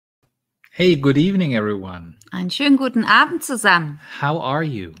Hey, good evening, everyone. Einen schönen guten Abend zusammen. How are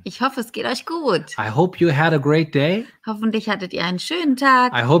you? Ich hoffe, es geht euch gut. I hope you had a great day. Hoffentlich hattet ihr einen schönen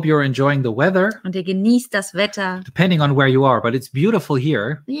Tag I hope you're enjoying the weather, und ihr genießt das Wetter. depending on where you are, but it's beautiful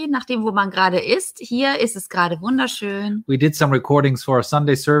here. Je nachdem, wo man gerade ist. Hier ist es gerade wunderschön. We did some recordings for our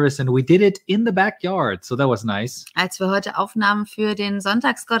Sunday service and we did it in the backyard, so that was nice. Als wir heute Aufnahmen für den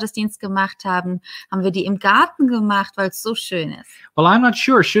Sonntagsgottesdienst gemacht haben, haben wir die im Garten gemacht, weil es so schön ist. Well, I'm not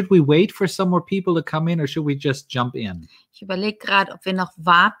sure. Should we wait for some more people to come in or should we just jump in? Ich überlege gerade, ob wir noch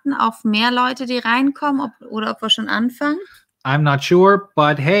warten auf mehr Leute, die reinkommen oder ob wir schon anfangen. I'm not sure,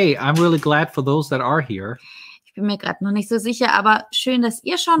 but hey, I'm really glad for those that are here. Ich bin mir gerade noch nicht so sicher, aber schön, dass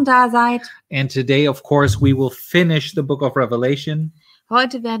ihr schon da seid. And today, of course, we will finish the book of Revelation.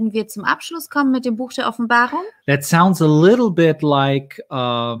 Heute werden wir zum Abschluss kommen mit dem Buch der Offenbarung. That sounds a little bit like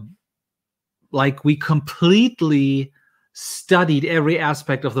we completely studied every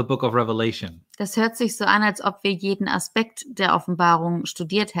aspect of the book of Revelation. Das hört sich so an, als ob wir jeden Aspekt der Offenbarung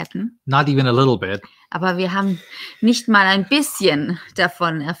studiert hätten. Not even a little bit. Aber wir haben nicht mal ein bisschen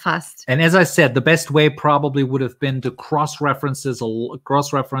davon erfasst. And as I said, the best way probably would have been to cross-reference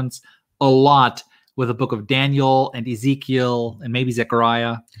a lot with the book of Daniel and Ezekiel and maybe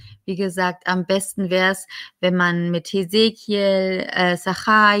Zechariah. Wie gesagt, am besten wäre es, wenn man mit Hesekiel,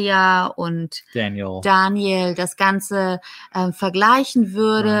 Sacharja und Daniel das Ganze vergleichen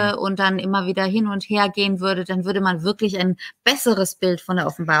würde und dann immer wieder hin und her gehen würde, dann würde man wirklich ein besseres Bild von der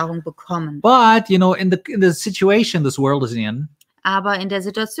Offenbarung bekommen. But, you know, in the situation this world is in, aber in der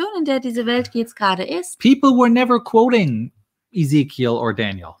Situation, in der diese Welt jetzt gerade ist, people were never quoting Ezekiel or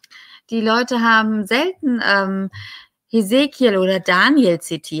Daniel. Die Leute haben selten Hesekiel oder Daniel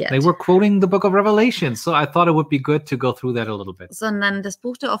zitiert. They were quoting the book of Revelation, so I thought it would be good to go through that a little bit. Sondern das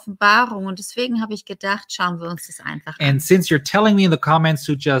Buch der Offenbarung und deswegen habe ich gedacht, schauen wir uns das einfach an. And since you're telling me in the comments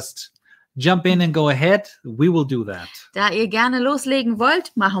to just jump in and go ahead, we will do that. Da ihr gerne loslegen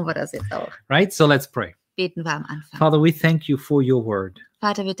wollt, machen wir das jetzt auch. Right? So let's pray. Beten wir am Anfang. Father, we thank you for your word.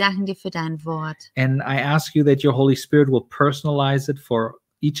 Vater, wir danken dir für dein Wort. And I ask you that your Holy Spirit will personalize it for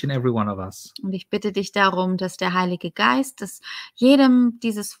each and every one of us. Und ich bitte dich darum, dass der Heilige Geist das jedem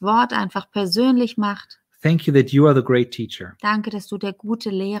dieses Wort einfach persönlich macht. Thank you that you are the great teacher. Danke, dass du der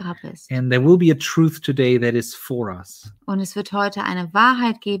gute Lehrer bist. And there will be a truth today that is for us. Und es wird heute eine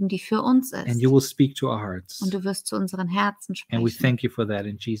Wahrheit geben, die für uns ist. And you will speak to our hearts. Und du wirst zu unseren Herzen sprechen. And we thank you for that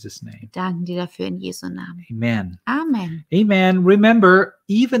in Jesus' name. Wir danken dir dafür in Jesu Namen. Amen. Amen. Amen. Remember,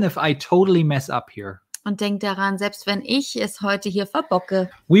 even if I totally mess up here, und denk daran, selbst wenn ich es heute hier verbocke.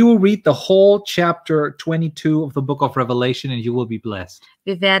 We will read the whole chapter 22 of the book of Revelation and you will be blessed.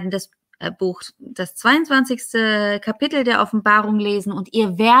 Wir werden das Buch, das 22. Kapitel der Offenbarung lesen und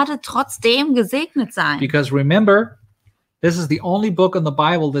ihr werdet trotzdem gesegnet sein. Because remember, this is the only book in the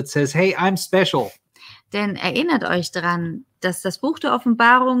Bible that says, hey, I'm special. Denn erinnert euch daran, dass das Buch der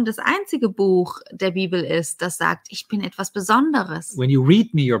Offenbarung das einzige Buch der Bibel ist, das sagt, ich bin etwas Besonderes. When you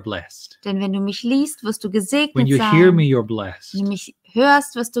read me, you're blessed. Denn wenn du mich liest, wirst du gesegnet sein. When you sein. hear me, you're blessed. Wenn du mich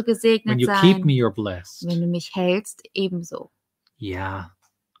hörst, wirst du gesegnet When you sein. keep me, you're blessed. Wenn du mich hältst, ebenso. Yeah.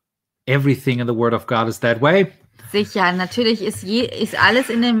 Everything in the Word of God is that way. Sicher, natürlich ist alles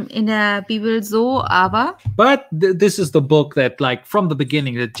in der Bibel so, aber But this is the book that, like, from the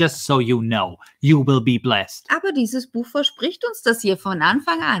beginning, that just so you know, you will be blessed. Aber dieses Buch verspricht uns das hier von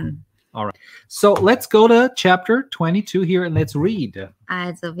Anfang an. All right. So let's go to chapter 22 here and let's read.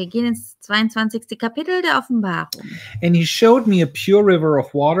 Also, wir gehen ins 22. Kapitel der Offenbarung. And he showed me a pure river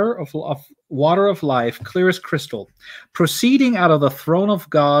of water of life, clear as crystal, proceeding out of the throne of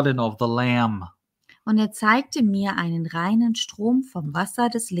God and of the Lamb. Und er zeigte mir einen reinen Strom vom Wasser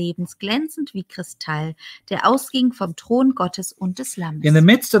des Lebens, glänzend wie Kristall, der ausging vom Thron Gottes und des Lammes. In the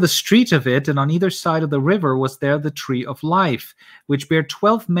midst of the street of it, and on either side of the river, was there the tree of life, which bare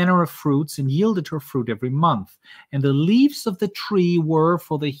 12 manner of fruits, and yielded her fruit every month. And the leaves of the tree were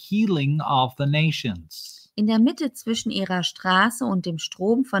for the healing of the nations. In der Mitte zwischen ihrer Straße und dem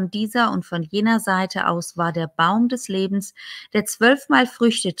Strom von dieser und von jener Seite aus war der Baum des Lebens, der 12-mal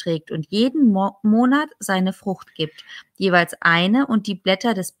Früchte trägt und jeden Monat seine Frucht gibt, jeweils eine, und die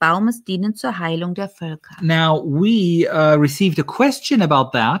Blätter des Baumes dienen zur Heilung der Völker. Now, we received a question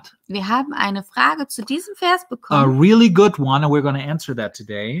about that. Wir haben eine Frage zu diesem Vers A bekommen. really good one, and we're going to answer that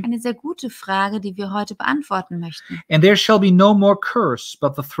today. Eine sehr gute Frage, die wir heute beantworten möchten. And there shall be no more curse,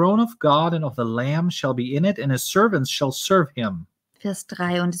 but the throne of God and of the Lamb shall be in it, and his servants shall serve him. Vers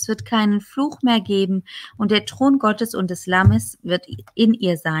 3. Und es wird keinen Fluch mehr geben, und der Thron Gottes und des Lammes wird in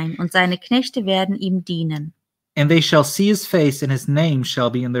ihr sein, und seine Knechte werden ihm dienen. And they shall see his face, and his name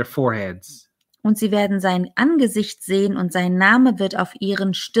shall be in their foreheads. Und sie werden sein Angesicht sehen und sein Name wird auf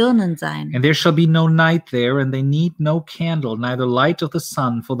ihren Stirnen sein. And there shall be no night there, and they need no candle, neither light of the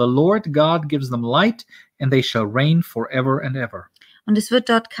sun, for the Lord God gives them light, and they shall reign forever and ever. Und es wird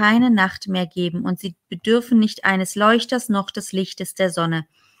dort keine Nacht mehr geben, und sie bedürfen nicht eines Leuchters noch des Lichtes der Sonne.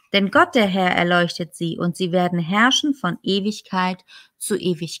 Denn Gott, der Herr, erleuchtet sie, und sie werden herrschen von Ewigkeit zu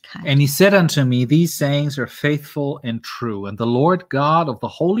Ewigkeit. And he said unto me, These sayings are faithful and true, and the Lord God of the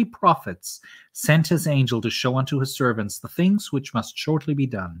holy prophets sent his angel to show unto his servants the things which must shortly be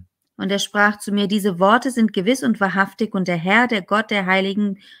done. Und er sprach zu mir, diese Worte sind gewiss und wahrhaftig, und der Herr, der Gott der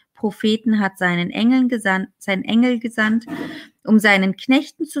heiligen Propheten, hat seinen Engel gesandt, um seinen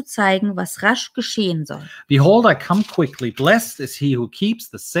Knechten zu zeigen, was rasch geschehen soll. Behold, I come quickly. Blessed is he who keeps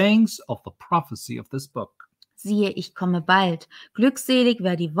the sayings of the prophecy of this book. Siehe, ich komme bald. Glückselig,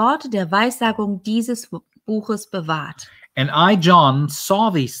 wer die Worte der Weissagung dieses Buches bewahrt. And I, John, saw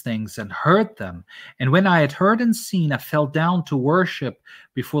these things and heard them. And when I had heard and seen, I fell down to worship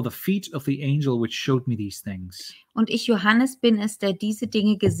before the feet of the angel which showed me these things. Und ich, Johannes, bin es, der diese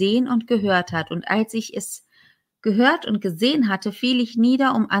Dinge gesehen und gehört hat. Und als ich es gehört und gesehen hatte, fiel ich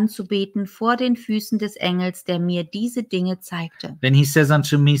nieder, um anzubeten vor den Füßen des Engels, der mir diese Dinge zeigte. Then he says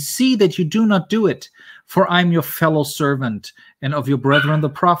unto me, See that you do not do it, for I am your fellow servant, and of your brethren the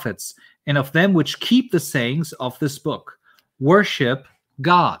prophets, and of them which keep the sayings of this book. Worship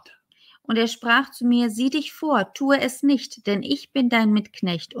God. Und er sprach zu mir, sieh dich vor, tue es nicht, denn ich bin dein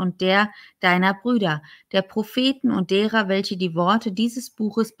Mitknecht und der deiner Brüder, der Propheten und derer, welche die Worte dieses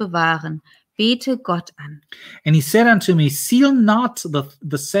Buches bewahren. Bete Gott an. And he said unto me, Seal not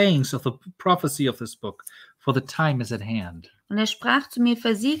the sayings of the prophecy of this book, for the time is at hand. Und er sprach zu mir,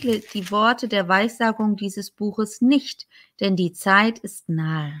 versiegle die Worte der Weissagung dieses Buches nicht, denn die Zeit ist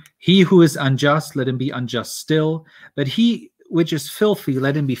nahe. He who is unjust, let him be unjust still, but he which is filthy,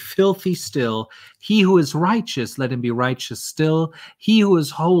 let him be filthy still. He who is righteous, let him be righteous still. He who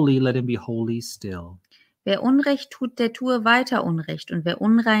is holy, let him be holy still. Wer Unrecht tut, der tue weiter Unrecht, und wer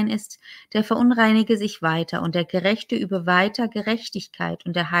unrein ist, der verunreinige sich weiter, und der Gerechte übe weiter Gerechtigkeit,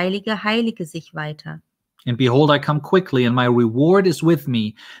 und der Heilige heilige sich weiter. And behold, I come quickly, and my reward is with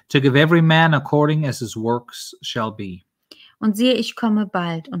me, to give every man according as his works shall be. Und siehe, ich komme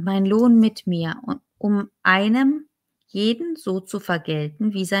bald, und mein Lohn mit mir, um einem jeden so zu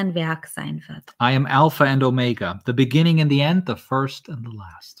vergelten, wie sein Werk sein wird. I am Alpha and Omega, the beginning and the end, the first and the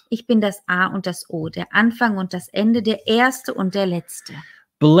last. Ich bin das A und das O, der Anfang und das Ende, der Erste und der Letzte.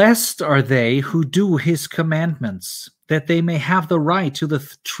 Blessed are they who do his commandments, that they may have the right to the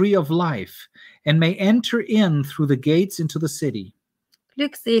tree of life, and may enter in through the gates into the city.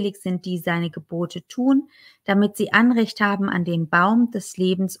 Glückselig sind die seine Gebote tun, damit sie Anrecht haben an den Baum des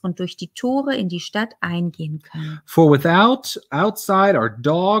Lebens und durch die Tore in die Stadt eingehen können. For outside are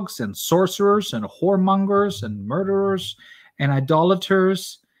dogs and sorcerers and whoremongers and murderers and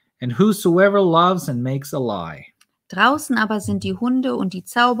idolaters and whosoever loves and makes a lie. Draußen aber sind die Hunde und die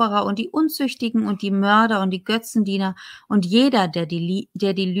Zauberer und die Unzüchtigen und die Mörder und die Götzendiener und jeder, der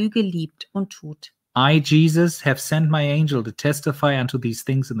die Lüge liebt und tut. I, Jesus, have sent my angel to testify unto these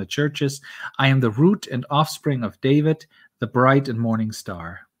things in the churches. I am the root and offspring of David, the bright and morning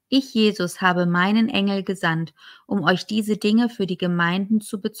star. Ich, Jesus, habe meinen Engel gesandt, um euch diese Dinge für die Gemeinden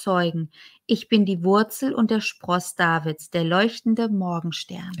zu bezeugen. Ich bin die Wurzel und der Spross Davids, der leuchtende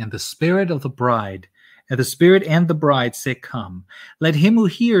Morgenstern. And the spirit of the bride, and the spirit and the bride say, Come. Let him who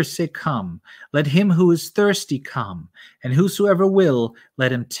hears say, Come. Let him who is thirsty come. And whosoever will,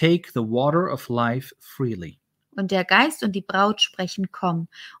 let him take the water of life freely. Und der Geist und die Braut sprechen, Komm.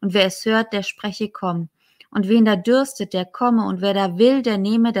 Und wer es hört, der spreche, Komm. Und wen da dürstet, der komme. Und wer da will, der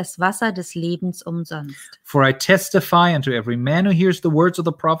nehme das Wasser des Lebens umsonst. For I testify unto every man who hears the words of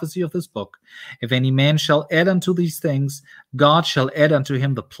the prophecy of this book. If any man shall add unto these things, God shall add unto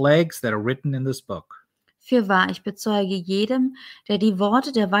him the plagues that are written in this book. Fürwahr, ich bezeuge jedem, der die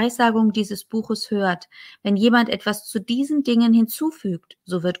Worte der Weissagung dieses Buches hört. Wenn jemand etwas zu diesen Dingen hinzufügt,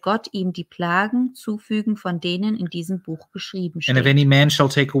 so wird Gott ihm die Plagen zufügen, von denen in diesem Buch geschrieben steht. And if any man shall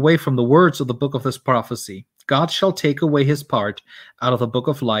take away from the words of the book of this prophecy, God shall take away his part out of the book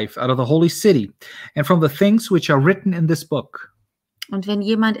of life, out of the holy city, and from the things which are written in this book. Und wenn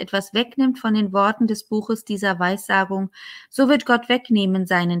jemand etwas wegnimmt von den Worten des Buches dieser Weissagung, so wird Gott wegnehmen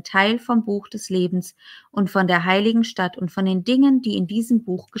seinen Teil vom Buch des Lebens und von der heiligen Stadt und von den Dingen, die in diesem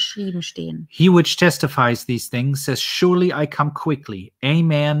Buch geschrieben stehen. He which testifies these things says, Surely I come quickly.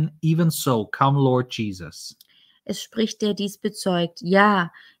 Amen. Even so, come, Lord Jesus. Es spricht, der dies bezeugt.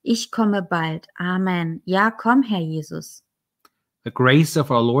 Ja, ich komme bald. Amen. Ja, komm, Herr Jesus. The grace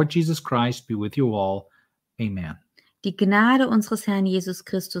of our Lord Jesus Christ be with you all. Amen. Die Gnade unseres Herrn Jesus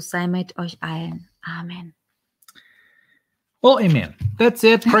Christus sei mit euch allen. Amen. Well, amen. That's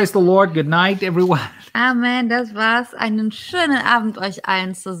it. Praise the Lord. Good night, everyone. Amen, das war's. Einen schönen Abend euch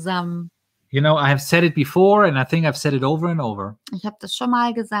allen zusammen. You know, I have said it before, and I think I've said it over and over. Ich habe das schon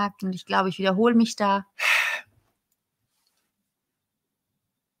mal gesagt und ich glaube, ich wiederhole mich da.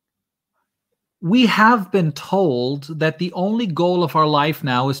 We have been told that the only goal of our life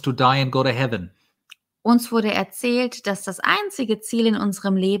now is to die and go to heaven. Uns wurde erzählt, dass das einzige Ziel in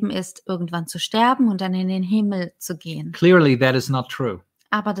unserem Leben ist, irgendwann zu sterben und dann in den Himmel zu gehen. Clearly, that is not true.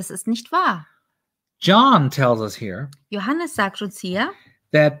 Aber das ist nicht wahr. John tells us here Johannes sagt uns hier,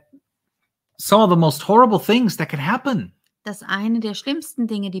 that some of the most horrible things that can happen dass eine der schlimmsten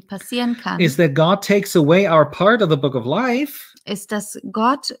Dinge, die passieren kann, is that God takes away our part of the book of life ist, dass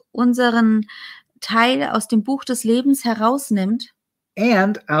Gott unseren Teil aus dem Buch des Lebens herausnimmt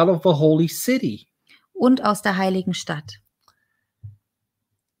and out of the holy city. und aus der heiligen Stadt.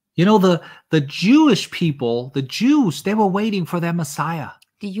 You know, the Jewish people, the Jews, they were waiting for their Messiah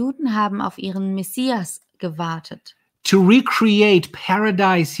Die Juden haben auf ihren Messias gewartet, to recreate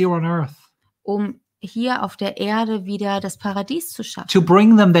paradise here on earth, um hier auf der Erde wieder das Paradies zu schaffen, to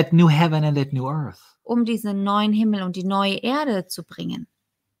bring them that new heaven and that new earth. um diesen neuen Himmel und die neue Erde zu bringen.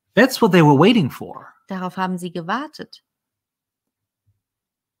 That's what they were waiting for. Darauf haben sie gewartet.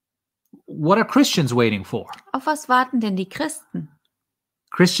 What are Christians waiting for? Auf was warten denn die Christen?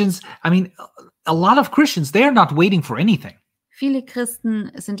 Christians, I mean, a lot of Christians, they are not waiting for anything. Viele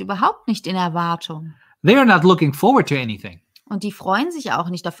Christen sind überhaupt nicht in Erwartung. They are not looking forward to anything. Und die freuen sich auch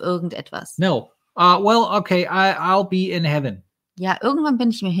nicht auf irgendetwas. No. Well, okay, I'll be in heaven. Ja, irgendwann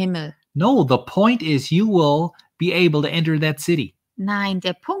bin ich im Himmel. No, the point is you will be able to enter that city. Nein,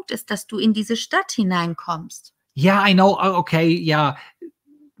 der Punkt ist, dass du in diese Stadt hineinkommst. Yeah, I know. Okay, yeah.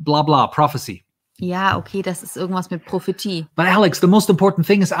 Blah, blah, prophecy. Ja, okay, das ist irgendwas mit Prophetie. But Alex, the most important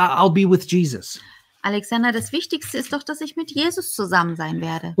thing is I'll be with Jesus. Alexander, das Wichtigste ist doch, dass ich mit Jesus zusammen sein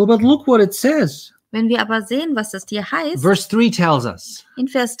werde. Well, but look what it says. Wenn wir aber sehen, was das hier heißt, Verse 3 tells us, in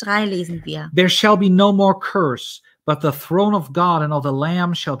Vers 3 lesen wir, there shall be no more curse, but the throne of God and of the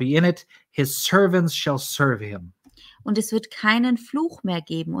Lamb shall be in it. His servants shall serve him. und es wird keinen Fluch mehr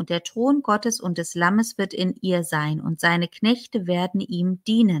geben, und der Thron Gottes und des Lammes wird in ihr sein, und seine Knechte werden ihm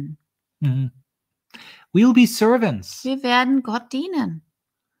dienen. Mm-hmm. We'll be servants. Wir werden Gott dienen.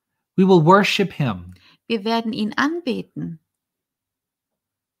 We will worship him. Wir werden ihn anbeten.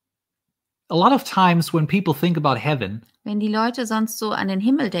 A lot of times when people think about heaven Wenn die Leute sonst so an den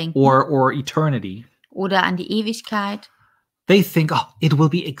Himmel denken or eternity, oder an die Ewigkeit, they think, oh, it will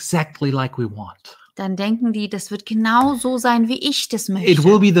be exactly like we want. dann denken die, das wird genau so sein, wie ich das möchte. It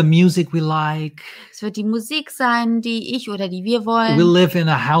will be the music we like. Es wird die Musik sein, die ich oder die wir We'll wollen. live in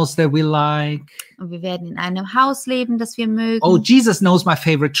a house that we like. Und wir werden in einem Haus leben, das wir mögen. Oh, Jesus knows my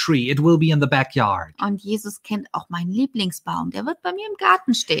favorite tree. It will be in the backyard. Und Jesus kennt auch meinen Lieblingsbaum. Der wird bei mir im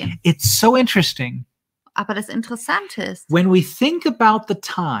Garten stehen. It's so interesting. Aber das Interessante ist, When we think about the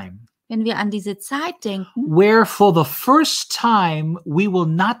time wenn wir an diese Zeit denken, where for the first time we will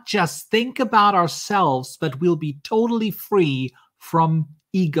not just think about ourselves, but we'll be totally free from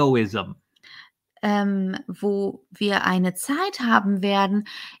egoism. wo wir eine Zeit haben werden,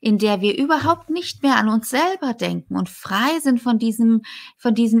 in der wir überhaupt nicht mehr an uns selber denken und frei sind von diesen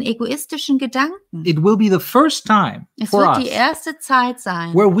egoistischen Gedanken. It will be the first time Es for wird us die erste Zeit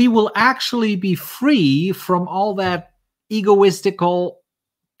sein, where we will actually be free from all that egoistical,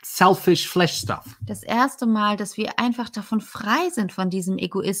 selfish flesh stuff. das erste Mal, dass wir einfach davon frei sind, von diesem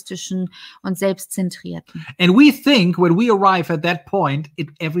egoistischen und selbstzentrierten. And we think when we arrive at that point,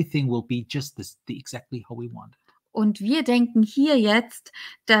 everything will be just exactly how we want. Und wir denken hier jetzt,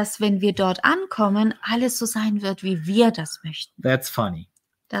 dass wenn wir dort ankommen, alles so sein wird, wie wir das möchten. That's funny.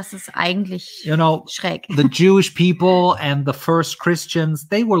 Das ist eigentlich You know, schräg. the Jewish people and the first Christians,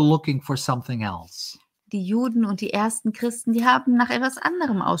 they were looking for something else. Die Juden und die ersten Christen, die haben nach etwas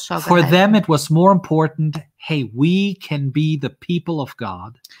anderem Ausschau For gehalten. them, it was more important, hey, we can be the people of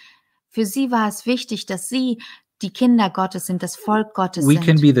God. Für sie war es wichtig, dass sie die Kinder Gottes sind, das Volk Gottes We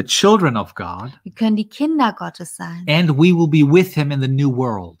can sind. be the children of God, Wir können die Kinder Gottes sein. and we will be with him in the new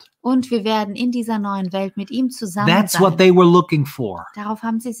world. Und wir werden in dieser neuen Welt mit ihm zusammen That's sein. what they were looking for. Darauf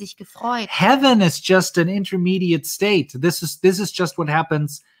haben sie sich gefreut. Heaven is just an intermediate state. This is just what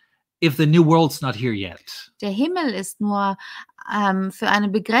happens if the new world's not here yet. Der Himmel ist nur für eine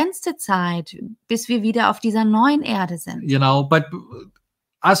begrenzte Zeit, bis wir wieder auf dieser neuen Erde sind. You know, but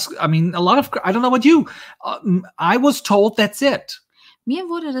us, I mean, a lot of, I don't know about you, I was told that's it. Mir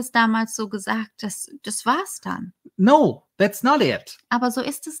wurde das damals so gesagt, das war's dann. No, that's not it. Aber so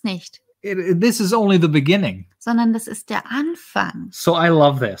ist es nicht. This is only the beginning. Sondern das ist der Anfang. So I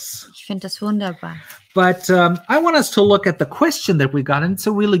love this. Ich finde das wunderbar. But I want us to look at the question that we got, and it's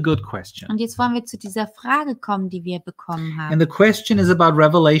a really good question. Und jetzt wollen wir zu dieser Frage kommen, die wir bekommen haben. And the question is about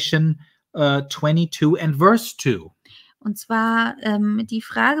Revelation 22 and verse 2. Und zwar, die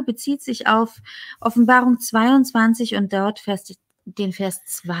Frage bezieht sich auf Offenbarung 22 und dort den Vers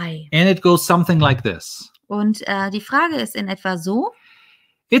 2. And it goes something like this. Und die Frage ist in etwa so.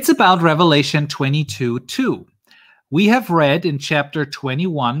 It's about Revelation 22:2. We have read in chapter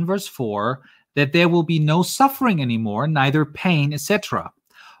 21, verse 4, that there will be no suffering anymore, neither pain, etc.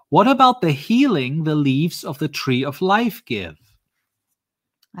 What about the healing the leaves of the tree of life give?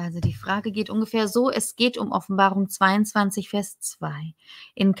 Also die Frage geht ungefähr so, es geht um Offenbarung 22, Vers 2.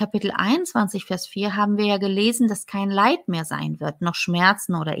 In Kapitel 21, Vers 4 haben wir ja gelesen, dass kein Leid mehr sein wird, noch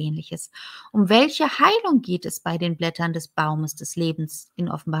Schmerzen oder ähnliches. Um welche Heilung geht es bei den Blättern des Baumes des Lebens in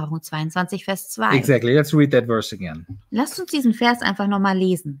Offenbarung 22, Vers 2? Exactly. Let's read that verse again. Lasst uns diesen Vers einfach nochmal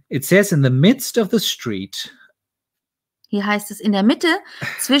lesen. It says, in the midst of the street, hier heißt es, in der Mitte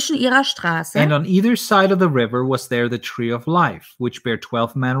zwischen ihrer Straße. And on either side of the river was there the tree of life, which bare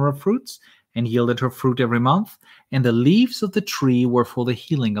 12 manner of fruits, and yielded her fruit every month, and the leaves of the tree were for the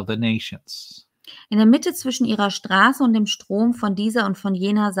healing of the nations. In der Mitte zwischen ihrer Straße und dem Strom von dieser und von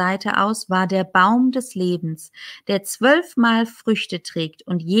jener Seite aus war der Baum des Lebens, der 12-mal Früchte trägt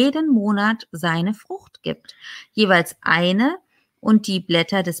und jeden Monat seine Frucht gibt. Jeweils eine, und die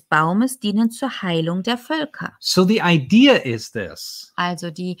Blätter des Baumes dienen zur Heilung der Völker. So the idea is this. Also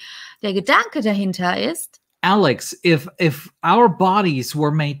der Gedanke dahinter ist, Alex, if our bodies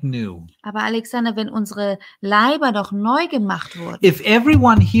were made new. Aber Alexander, wenn unsere Leiber doch neu gemacht wurden. If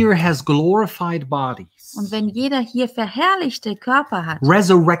everyone here has glorified bodies. Und wenn jeder hier verherrlichte Körper hat.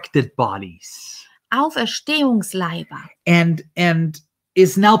 Resurrected bodies. Auferstehungsleiber. And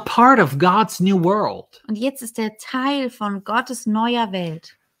is now part of God's new world. Und jetzt ist er Teil von Gottes neuer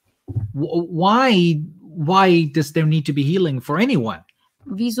Welt. Why does there need to be healing for anyone?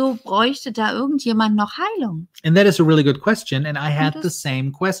 Wieso bräuchte da irgendjemand noch Heilung? And that is a really good question, and I had the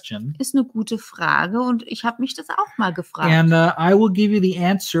same question. Ist eine gute Frage und ich habe mich das auch mal gefragt. And I will give you the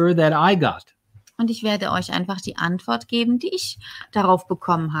answer that I got. Und ich werde euch einfach die Antwort geben, die ich darauf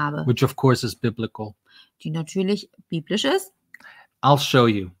bekommen habe. Which of course is biblical. Die natürlich biblisch ist. I'll show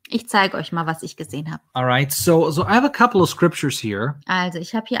you. Ich zeige euch mal, was ich gesehen habe. All right, so I have a couple of scriptures here. Also,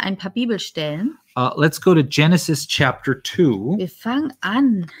 ich habe hier ein paar Bibelstellen. Let's go to Genesis chapter 2. Wir fangen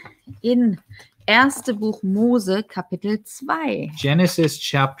an in 1. Buch Mose, Kapitel 2. Genesis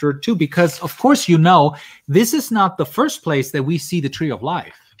chapter 2, because of course you know, this is not the first place that we see the tree of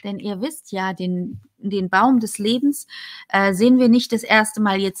life. Denn ihr wisst ja, den Baum des Lebens sehen wir nicht das erste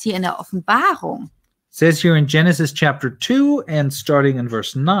Mal jetzt hier in der Offenbarung. It says here in Genesis chapter 2 and starting in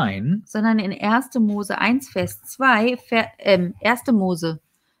verse 9. Sondern in 1. Mose 1, Vers 2, 1. Mose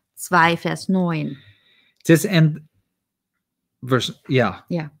 2, Vers 9. It says, and verse, yeah.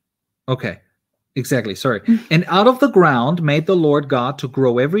 Yeah. Okay, exactly, sorry. And out of the ground made the Lord God to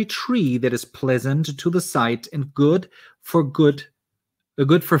grow every tree that is pleasant to the sight and good for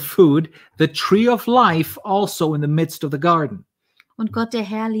food, the tree of life also in the midst of the garden. Und Gott der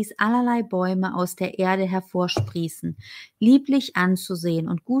Herr ließ allerlei Bäume aus der Erde hervorsprießen, lieblich anzusehen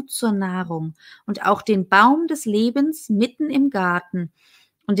und gut zur Nahrung, und auch den Baum des Lebens mitten im Garten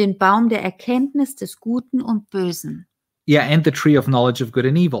und den Baum der Erkenntnis des Guten und Bösen. Yeah, and the tree of knowledge of good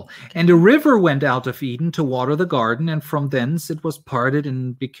and evil. And a river went out of Eden to water the garden, and from thence it was parted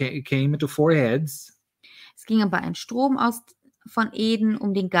and came into 4 heads. Es ging aber ein Strom von Eden,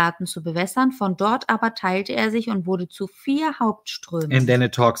 um den Garten zu bewässern. Von dort aber teilte er sich und wurde zu 4 Hauptströmen. And then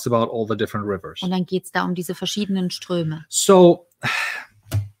it talks about all the different rivers. Und dann geht es da um diese verschiedenen Ströme. So,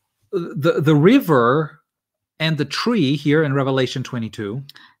 the river and the tree here in Revelation 22.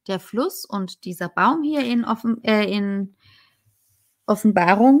 Der Fluss und dieser Baum hier in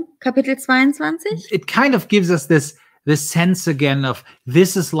Offenbarung, Kapitel 22. It kind of gives us this sense again of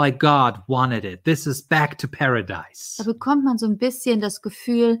this is like God wanted it. This is back to paradise. Da bekommt man so ein bisschen das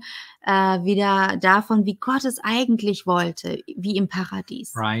Gefühl wieder davon, wie Gott es eigentlich wollte, wie im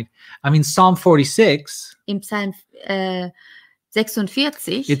Paradies. Right? I mean, Psalm 46. Im Psalm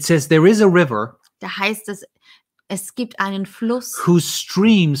 46. It says there is a river. Da heißt es gibt einen Fluss, whose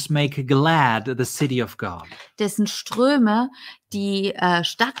streams make glad the city of God. Dessen Ströme die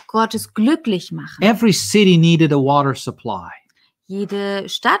Stadt Gottes glücklich machen. Every city needed a water supply. Jede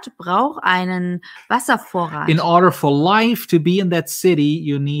Stadt braucht einen Wasservorrat. In order for life to be in that city,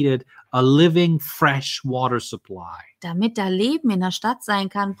 you needed a living, fresh water supply. Damit da Leben in der Stadt sein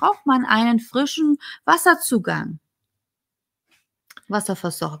kann, braucht man einen frischen Wasserzugang.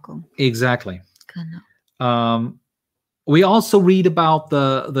 Wasserversorgung. Exactly. Genau. We also read about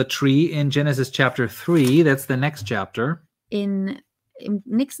the tree in Genesis chapter 3. That's the next chapter. Im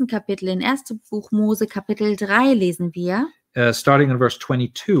nächsten Kapitel, in 1. Buch Mose, Kapitel 3, lesen wir. Starting in verse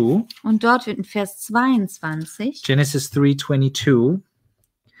 22. Und dort wird in Vers 22. Genesis 3:22.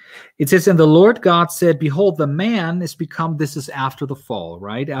 It says, and the Lord God said, behold, the man is become, this is after the fall,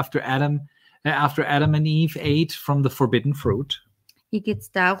 right? After Adam and Eve ate from the forbidden fruit. Hier geht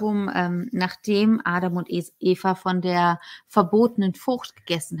es darum, nachdem Adam und Eva von der verbotenen Frucht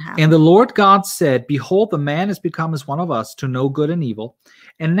gegessen haben. And the Lord God said, behold, the man is become as one of us to know good and evil.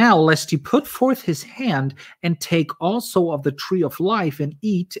 And now, lest he put forth his hand and take also of the tree of life and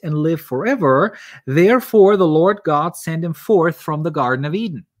eat and live forever, therefore the Lord God sent him forth from the Garden of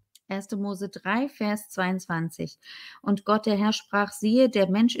Eden. 1. Mose 3, Vers 22. Und Gott, der Herr, sprach, siehe, der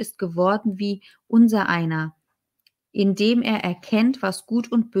Mensch ist geworden wie unser einer, indem er erkennt, was gut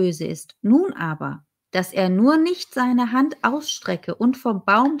und böse ist. Nun aber, dass er nur nicht seine Hand ausstrecke und vom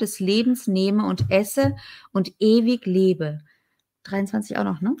Baum des Lebens nehme und esse und ewig lebe. 23 auch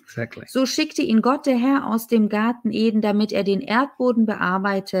noch, ne? Exactly. So schickte ihn Gott, der Herr, aus dem Garten Eden, damit er den Erdboden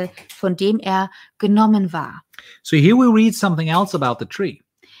bearbeite, von dem er genommen war. So here we read something else about the tree.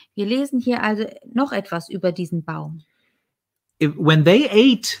 Wir lesen hier also noch etwas über diesen Baum. When they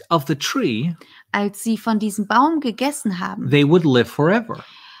ate of the tree, als sie von diesem Baum gegessen haben, they would live forever.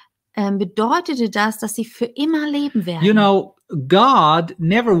 Bedeutete das, dass sie für immer leben werden. You know, God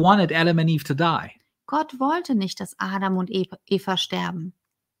never wanted Adam and Eve to die. Gott wollte nicht, dass Adam und Eva sterben.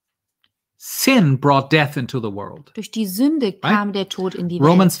 Sin brought death into the world. Durch die Sünde kam der Tod in die Welt.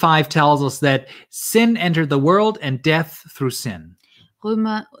 Romans 5 tells us that sin entered the world and death through sin.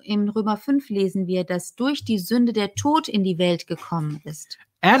 In Römer 5 lesen wir, dass durch die Sünde der Tod in die Welt gekommen ist.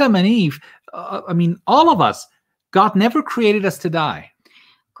 Adam and Eve, all of us, God never created us to die.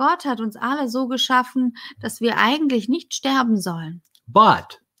 Gott hat uns alle so geschaffen, dass wir eigentlich nicht sterben sollen.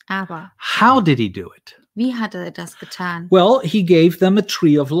 Aber how did he do it? Wie hat er das getan? Well, he gave them a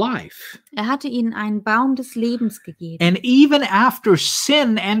tree of life. Er hatte ihnen einen Baum des Lebens gegeben. And even after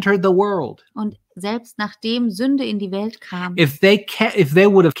sin entered the world, und selbst nachdem Sünde in die Welt kam, if they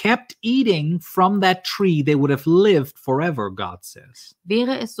would have kept eating from that tree, they would have lived forever, God says.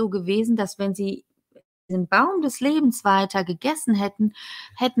 Wäre es so gewesen, dass wenn sie den Baum des Lebens weiter gegessen hätten,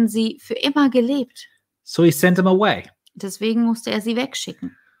 hätten sie für immer gelebt. So he sent them away. Deswegen musste er sie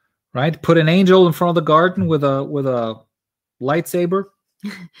wegschicken. Right? Put an angel in front of the garden with a lightsaber.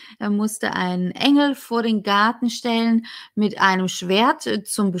 Er musste einen Engel vor den Garten stellen mit einem Schwert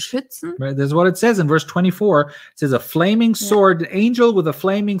zum Beschützen. Right? That's what it says in verse 24. It says a flaming sword, an angel with a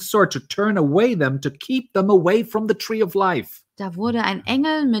flaming sword to turn away them, to keep them away from the tree of life. Da wurde ein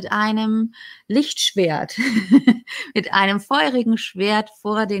Engel mit einem Lichtschwert, mit einem feurigen Schwert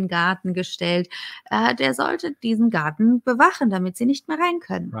vor den Garten gestellt. Der sollte diesen Garten bewachen, damit sie nicht mehr rein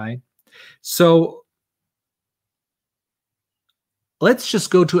können. Right. So let's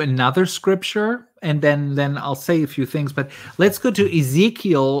just go to another scripture, and then I'll say a few things. But let's go to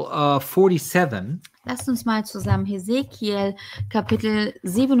Ezekiel 47. Lasst uns mal zusammen Hesekiel Kapitel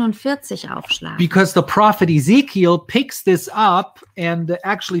 47 aufschlagen. Because the prophet Ezekiel picks this up and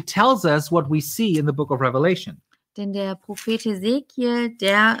actually tells us what we see in the book of Revelation. Denn der Prophet Hesekiel,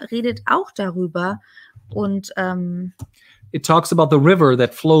 der redet auch darüber und it talks about the river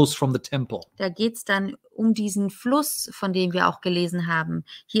that flows from the temple. Da geht es dann um diesen Fluss, von dem wir auch gelesen haben.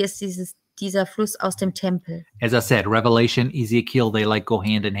 Hier ist dieser Fluss aus dem Tempel. As I said, Revelation, Ezekiel, they like go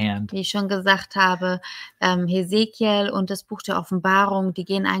hand in hand. Wie ich schon gesagt habe, Hesekiel und das Buch der Offenbarung, die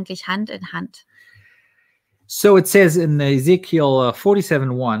gehen eigentlich Hand in Hand. So it says in Ezekiel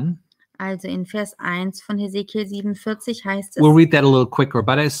 47:1. Also in Vers 1 von Hesekiel 47 heißt es. We'll read that a little quicker,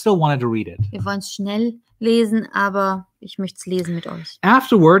 but I still wanted to read it. Wir wollen es schnell lesen, aber ich möchte es lesen mit euch.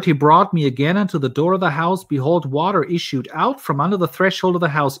 Afterward, he brought me again unto the door of the house. Behold, water issued out from under the threshold of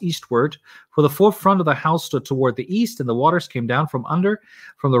the house eastward. For the forefront of the house stood toward the east, and the waters came down from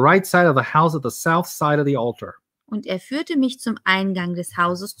the right side of the house at the south side of the altar. Und er führte mich zum Eingang des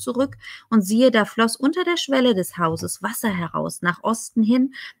Hauses zurück, und siehe, da floss unter der Schwelle des Hauses Wasser heraus, nach Osten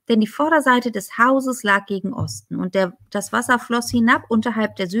hin, denn die Vorderseite des Hauses lag gegen Osten, und das Wasser floss hinab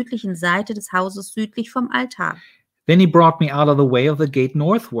unterhalb der südlichen Seite des Hauses südlich vom Altar. Then he brought me out of the way of the gate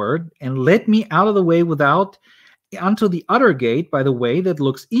northward, and led me out of the way without unto the other gate by the way that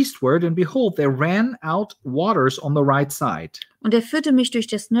looks eastward, and behold, there ran out waters on the right side. Und er führte mich durch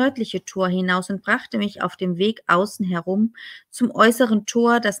das nördliche Tor hinaus und brachte mich auf dem Weg außen herum zum äußeren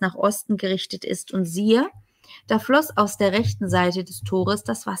Tor, das nach Osten gerichtet ist. Und siehe, da floss aus der rechten Seite des Tores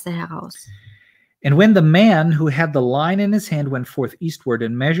das Wasser heraus. And when the man who had the line in his hand went forth eastward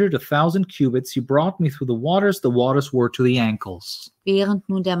and measured 1,000 cubits, he brought me through the waters were to the ankles. Während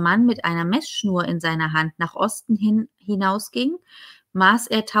nun der Mann mit einer Messschnur in seiner Hand nach Osten hinausging, maß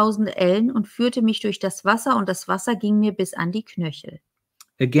er 1000 Ellen und führte mich durch das Wasser, und das Wasser ging mir bis an die Knöchel.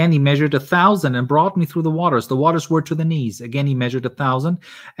 Again he measured 1,000 and brought me through the waters were to the knees. Again he measured 1,000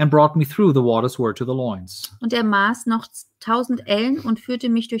 and brought me through the waters were to the loins. Und er maß noch 1000 Ellen und führte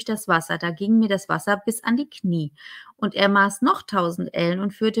mich durch das Wasser. Da ging mir das Wasser bis an die Knie. Und er maß noch 1000 Ellen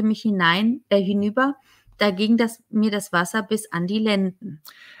und führte mich hinüber. Da ging mir das Wasser bis an die Lenden.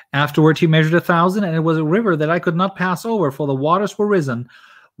 Afterward he measured 1,000, and it was a river that I could not pass over, for the waters were risen,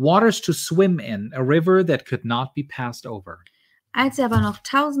 waters to swim in, a river that could not be passed over. Als er aber noch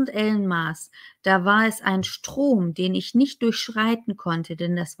 1000 Ellen maß, da war es ein Strom, den ich nicht durchschreiten konnte,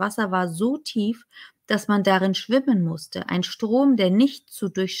 denn das Wasser war so tief, dass man darin schwimmen musste, ein Strom, der nicht zu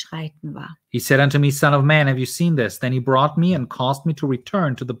durchschreiten war. He said unto me, Son of man, have you seen this? Then he brought me and caused me to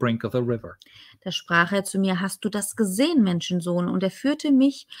return to the brink of the river. Da sprach er zu mir, hast du das gesehen, Menschensohn? Und er führte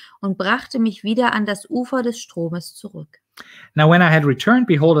mich und brachte mich wieder an das Ufer des Stromes zurück. Now when I had returned,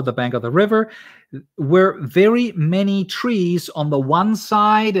 behold, at the bank of the river were very many trees on the one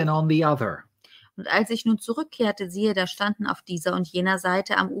side and on the other. Und als ich nun zurückkehrte, siehe, da standen auf dieser und jener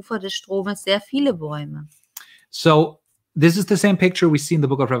Seite am Ufer des Stromes sehr viele Bäume. So this is the same picture we see in the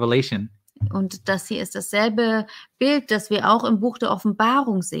book of Revelation. Und das hier ist dasselbe Bild, das wir auch im Buch der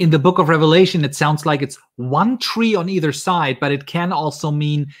Offenbarung sehen. In the book of Revelation, it sounds like it's one tree on either side, but it can also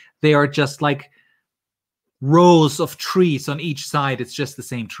mean they are just like rows of trees on each side. It's just the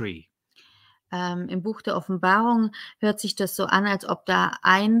same tree. Im Buch der Offenbarung hört sich das so an, als ob da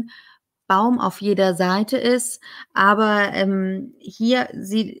ein Baum auf jeder Seite ist, aber hier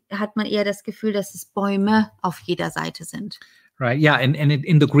hat man eher das Gefühl, dass es Bäume auf jeder Seite sind. Right, yeah, and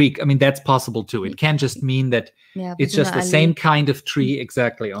in the Greek, I mean, that's possible too. It can just mean that it's just the same kind of tree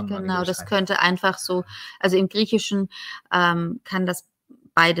exactly on one Genau, das side. könnte einfach so, also im Griechischen kann das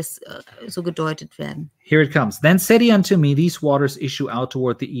beides so gedeutet werden. Here it comes. Then said he unto me, these waters issue out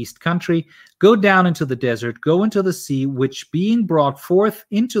toward the east country. Go down into the desert, go into the sea, which being brought forth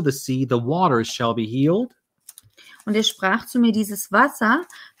into the sea, the waters shall be healed. Und er sprach zu mir, dieses Wasser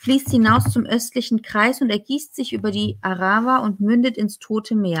fließt hinaus zum östlichen Kreis und ergießt sich über die Arava und mündet ins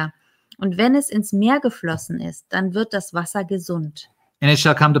Tote Meer. Und wenn es ins Meer geflossen ist, dann wird das Wasser gesund. And it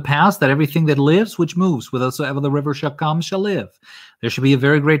shall come to pass that everything that lives, which moves, whithersoever the river shall come, shall live. There shall be a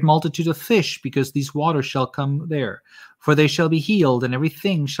very great multitude of fish, because these waters shall come there. For they shall be healed, and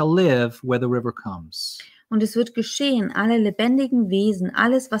everything shall live where the river comes. Und es wird geschehen, alle lebendigen Wesen,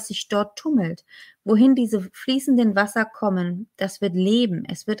 alles, was sich dort tummelt, wohin diese fließenden Wasser kommen, das wird leben.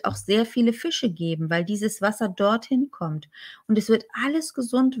 Es wird auch sehr viele Fische geben, weil dieses Wasser dorthin kommt. Und es wird alles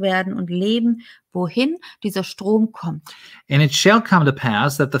gesund werden und leben, wohin dieser Strom kommt. And it shall come to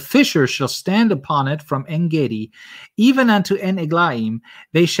pass that the fishers shall stand upon it from En-Gedi, even unto En-Eglaim.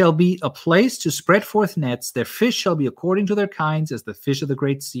 They shall be a place to spread forth nets. Their fish shall be according to their kinds, as the fish of the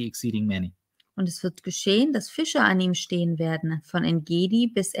great sea, exceeding many. Und es wird geschehen, dass Fische an ihm stehen werden. Von En-Gedi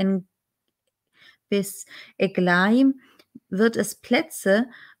bis Eglaim wird es Plätze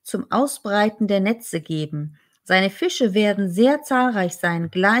zum Ausbreiten der Netze geben. Seine Fische werden sehr zahlreich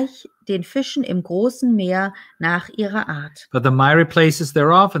sein, gleich den Fischen im großen Meer nach ihrer Art. But the miry places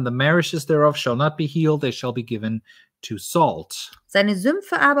thereof and the marishes thereof shall not be healed, they shall be given to salt. Seine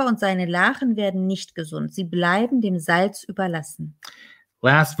Sümpfe aber und seine Lachen werden nicht gesund, sie bleiben dem Salz überlassen.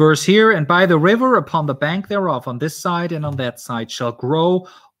 Last verse here, and by the river upon the bank thereof, on this side and on that side, shall grow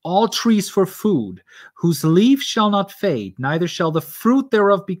all trees for food, whose leaf shall not fade, neither shall the fruit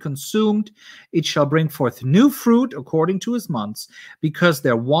thereof be consumed. It shall bring forth new fruit according to his months, because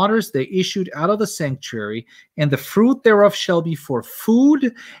their waters they issued out of the sanctuary, and the fruit thereof shall be for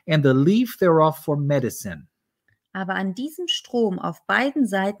food, and the leaf thereof for medicine. Aber an diesem Strom auf beiden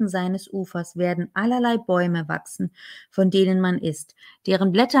Seiten seines Ufers werden allerlei Bäume wachsen, von denen man isst,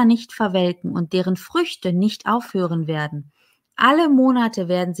 deren Blätter nicht verwelken und deren Früchte nicht aufhören werden. Alle Monate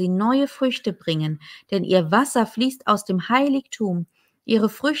werden sie neue Früchte bringen, denn ihr Wasser fließt aus dem Heiligtum. Ihre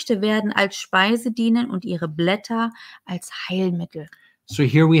Früchte werden als Speise dienen und ihre Blätter als Heilmittel. So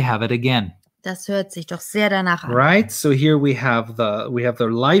here we have it again. Das hört sich doch sehr danach an. Right? So here we have the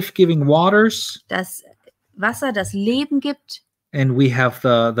life-giving waters. Das Wasser, das Leben gibt. And we have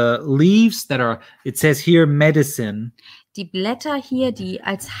the leaves that are, it says here, medicine. Die Blätter hier, die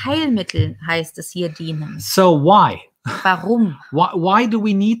als Heilmittel, heißt es hier, dienen. So why? Warum? Why do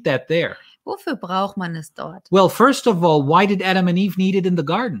we need that there? Wofür braucht man es dort? Well, first of all, why did Adam and Eve need it in the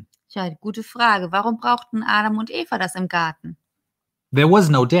garden? Tja, gute Frage. Warum brauchten Adam und Eva das im Garten? There was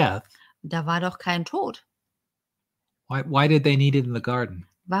no death. Da war doch kein Tod. Why did they need it in the garden?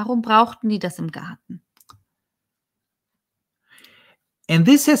 Warum brauchten die das im Garten? And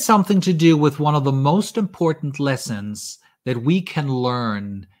this has something to do with one of the most important lessons that we can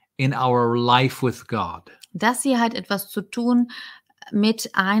learn in our life with God. Das hier hat etwas zu tun mit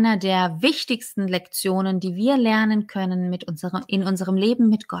einer der wichtigsten Lektionen, die wir lernen können in unserem Leben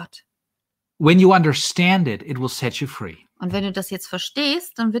mit Gott. When you understand it, it will set you free. Und wenn du das jetzt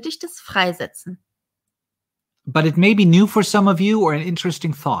verstehst, dann wird dich das freisetzen. But it may be new for some of you or an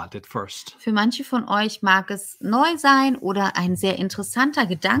interesting thought at first. Für manche von euch mag es neu sein oder ein sehr interessanter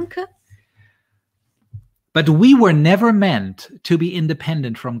Gedanke. But we were never meant to be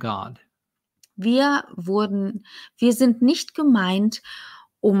independent from God. Wir sind nicht gemeint,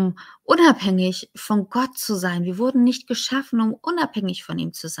 um unabhängig von Gott zu sein. Wir wurden nicht geschaffen, um unabhängig von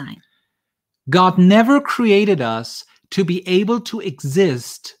ihm zu sein. God never created us to be able to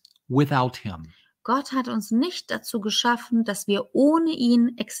exist without him. Gott hat uns nicht dazu geschaffen, dass wir ohne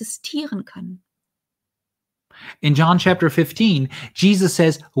ihn existieren können. In John chapter 15, Jesus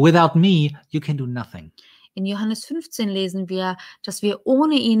says, without me, you can do nothing. In Johannes 15 lesen wir, dass wir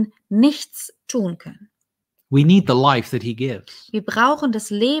ohne ihn nichts tun können. We need the life that he gives. Wir brauchen das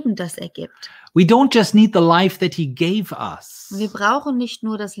Leben, das er gibt. We don't just need the life that he gave us. Wir brauchen nicht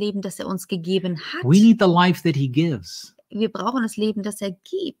nur das Leben, das er uns gegeben hat. We need the life that he gives. Wir brauchen das Leben, das er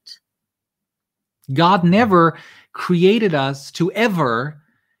gibt. God never created us to ever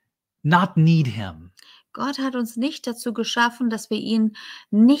not need him. Gott hat uns nicht dazu geschaffen, dass wir ihn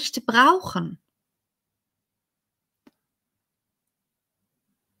nicht brauchen.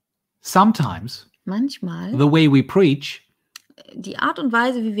 Sometimes, manchmal, the way we preach, die Art und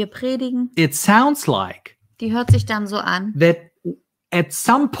Weise, wie wir predigen, it sounds like die hört sich dann so an, that at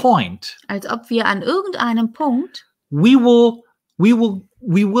some point, als ob wir an irgendeinem Punkt, we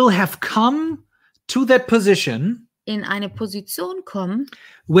will have come to that position, in eine Position kommen,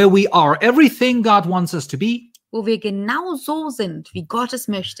 where we are everything God wants us to be, wo wir genau so sind, wie Gott es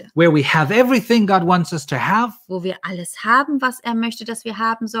möchte, where we have everything God wants us to have, wo wir alles haben, was er möchte, dass wir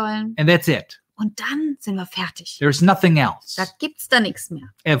haben sollen. and that's it. Und dann sind wir fertig. There's nothing else, Da gibt's da nichts mehr.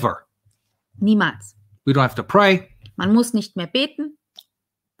 ever. Niemals. We don't have to pray. Man muss nicht mehr beten.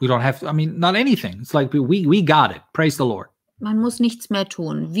 We don't have to, not anything. It's like we got it. Praise the Lord. Man muss nichts mehr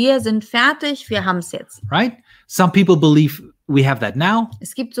tun. Wir sind fertig, wir haben es jetzt. Right? Some people believe we have that now.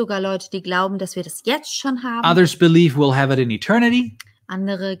 Es gibt sogar Leute, die glauben, dass wir das jetzt schon haben. Others believe we'll have it in eternity.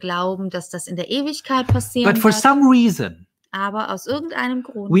 Andere glauben, dass das in der Ewigkeit passieren But for wird. some reason, Aber aus irgendeinem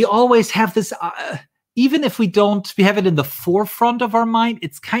Grund, we always have this, even if we have it in the forefront of our mind,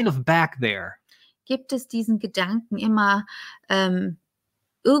 it's kind of back there. gibt es diesen Gedanken immer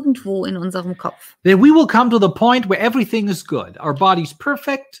irgendwo in unserem Kopf. That we will come to the point where everything is good. Our body's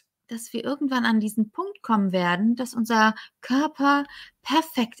perfect. Dass wir irgendwann an diesen Punkt kommen werden, dass unser Körper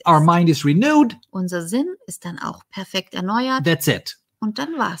perfekt ist. Our mind is renewed. Unser Sinn ist dann auch perfekt erneuert. That's it. Und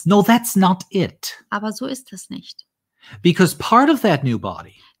dann war's. No, that's not it. Aber so ist das nicht. Because part of that new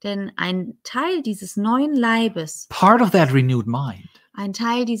body, Denn ein Teil dieses neuen Leibes, part of that renewed mind, ein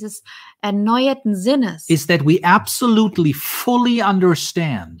Teil dieses erneuerten Sinnes, is that we absolutely fully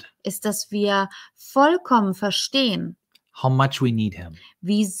understand ist, dass wir vollkommen verstehen, how much we need him.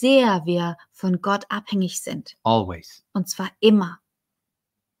 wie sehr wir von Gott abhängig sind. Always. Und zwar immer.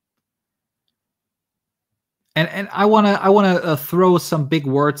 And I wanna throw some big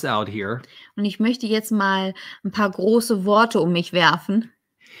words out here. Und ich möchte jetzt mal ein paar große Worte um mich werfen.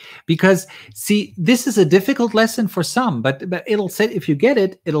 Because, see, this is a difficult lesson for some, but if you get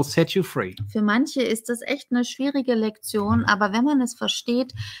it, it'll set you free. Für manche ist das echt eine schwierige Lektion, aber wenn man es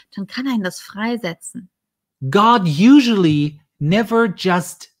versteht, dann kann einen das freisetzen. God usually never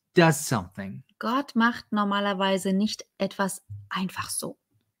just does something. Gott macht normalerweise nicht etwas einfach so.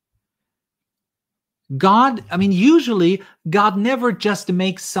 Usually God never just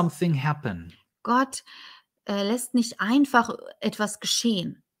makes something happen. Gott lässt nicht einfach etwas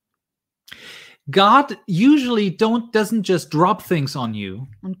geschehen. God usually doesn't just drop things on you.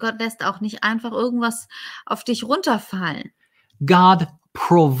 Und Gott lässt auch nicht einfach irgendwas auf dich runterfallen. God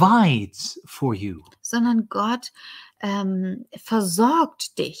provides for you. Sondern Gott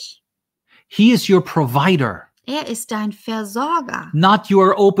versorgt dich. He is your provider. Er ist dein Versorger. Not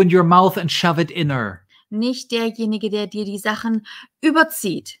your open your mouth and shove it in her. Nicht derjenige, der dir die Sachen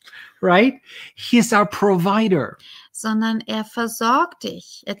überzieht. Right? He is our provider. Sondern er versorgt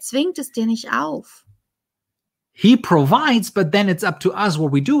dich. Er zwingt es dir nicht auf. He provides, but then it's up to us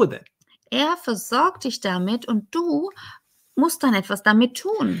what we do with it. Er versorgt dich damit und du muss dann etwas damit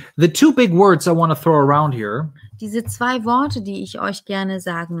tun. The two big words I want to throw around here Diese zwei Worte, die ich euch gerne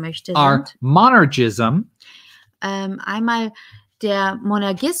sagen möchte, are sind monergism einmal der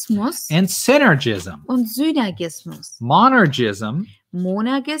Monergismus and synergism. und Synergismus. Monergism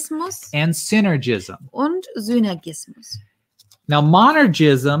Monergismus and synergism. und Synergismus. Now,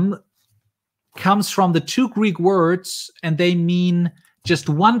 monergism comes from the two Greek words, and they mean just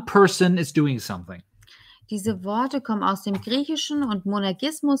one person is doing something. Diese Worte kommen aus dem Griechischen und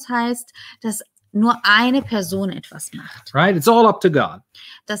Monergismus heißt, dass nur eine Person etwas macht. Right? It's all up to God.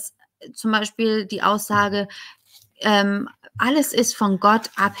 Dass zum Beispiel die Aussage, alles ist von Gott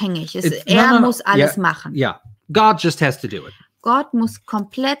abhängig. Er muss alles machen. Yeah. God just has to do it. Gott muss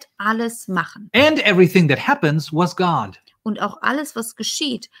komplett alles machen. And everything that happens was God. Und auch alles, was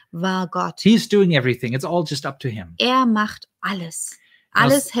geschieht, war Gott. He's doing everything. It's all just up to him. Er macht alles.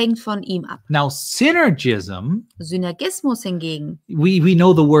 Alles hängt von ihm ab. Now, synergism, Synergismus hingegen, we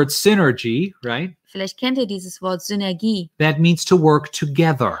know the word synergy, right? vielleicht kennt ihr dieses Wort Synergie. That means to work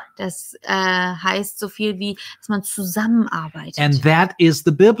together. Das heißt so viel wie, dass man zusammenarbeitet. And that is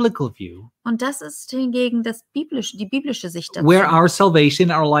the biblical view. Und das ist hingegen die biblische Sicht dazu. Where our salvation,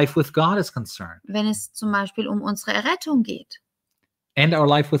 our life with God is concerned. Wenn es zum Beispiel um unsere Errettung geht. And our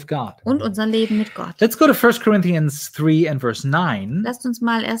life with God. Und unser Leben mit Gott. Let's go to 1 Corinthians 3 and verse 9. Lasst uns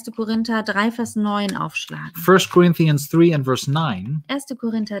mal 1. Korinther 3, Vers 9 aufschlagen. 1 Corinthians 3 and verse 9. 1.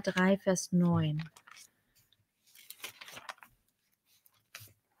 Korinther 3, Vers 9.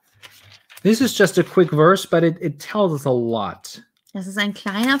 This is just a quick verse, but it tells us a lot. Das ist ein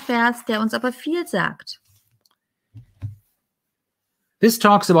kleiner Vers, der uns aber viel sagt. This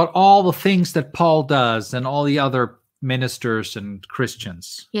talks about all the things that Paul does and all the other ministers and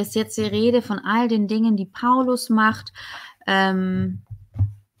Christians. Hier ist jetzt die Rede von all den Dingen, die Paulus macht, genau,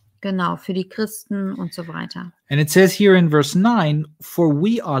 für die Christen und so weiter. And it says here in verse 9, for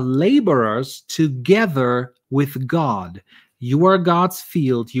we are laborers together with God. You are God's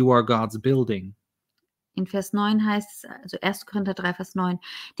field, you are God's building. In Vers 9 heißt es, also 1. Korinther 3, Vers 9,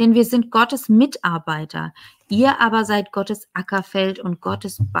 denn wir sind Gottes Mitarbeiter, ihr aber seid Gottes Ackerfeld und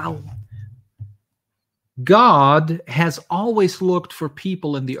Gottes Bau. God has always looked for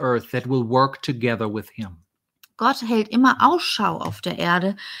people in the earth that will work together with him. Gott hält immer Ausschau auf der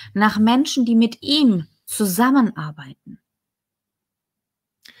Erde nach Menschen, die mit ihm zusammenarbeiten.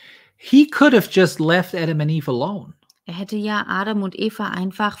 He could have just left Adam and Eve alone. Er hätte ja Adam und Eva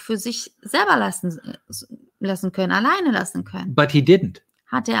einfach für sich selber lassen können, alleine lassen können. But he didn't.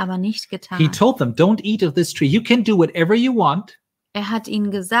 Hat er aber nicht getan. He told them, don't eat of this tree. You can do whatever you want. Er hat ihnen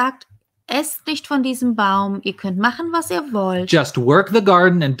gesagt, esst nicht von diesem Baum, ihr könnt machen, was ihr wollt. Just work the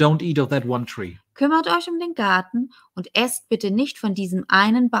garden and don't eat of that one tree. Kümmert euch um den Garten und esst bitte nicht von diesem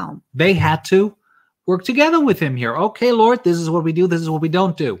einen Baum. They had to work together with him here. Okay, Lord, this is what we do, this is what we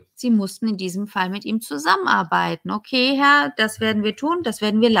don't do. Sie mussten in diesem Fall mit ihm zusammenarbeiten. Okay, Herr, das werden wir tun, das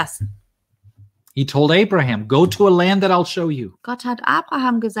werden wir lassen. He told Abraham, go to a land that I'll show you. Gott hat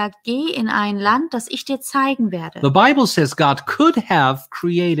Abraham gesagt, geh in ein Land, das ich dir zeigen werde. The Bible says God could have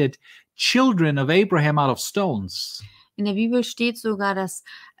created children of Abraham out of stones. In der Bibel steht sogar, dass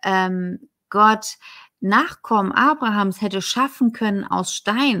Gott Nachkommen Abrahams hätte schaffen können aus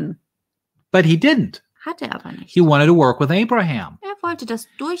Stein. But he didn't. Hat er aber nicht. He wanted to work with Abraham. Er wollte das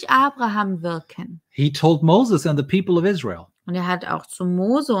durch Abraham wirken. He told Moses and the people of Israel, Und er hat auch zu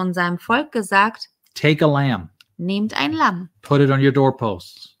Mose und seinem Volk gesagt, take a lamb, nehmt ein Lamm put it on your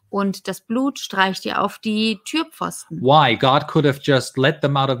doorposts. und das Blut streicht ihr auf die Türpfosten. Why? God could have just let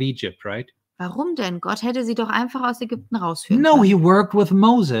them out of Egypt, right? Warum denn? Gott hätte sie doch einfach aus Ägypten rausführen No, können. he worked with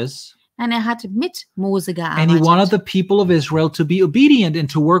Moses. Nein, er hat mit Mose And he wanted gearbeitet. the people of Israel to be obedient and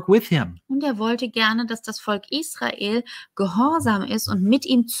to work with him. Und er wollte gerne, dass das Volk Israel gehorsam ist und mit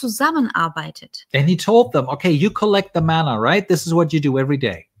ihm zusammenarbeitet. And he told them, okay, you collect the manna, right? This is what you do every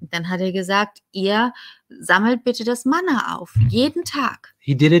day. Dann hat er gesagt, ihr sammelt bitte das Manna auf, jeden Tag.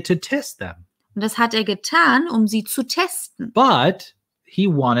 He did it to test them. Und das hat er getan, um sie zu testen. But he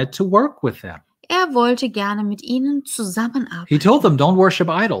wanted to work with them. Er wollte gerne mit ihnen zusammenarbeiten. He told them, don't worship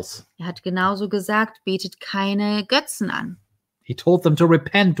idols. Er hat genauso gesagt, betet keine Götzen an. He told them to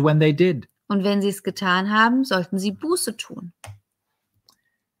repent when they did. Und wenn sie es getan haben, sollten sie Buße tun.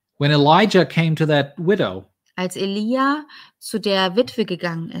 When Elijah came to that widow, Als Elia zu der Witwe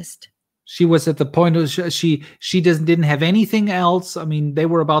gegangen ist, she was at the point of she didn't have anything else. I mean, they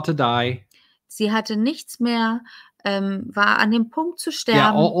were about to die. sie hatte nichts mehr, war an dem Punkt zu Yeah,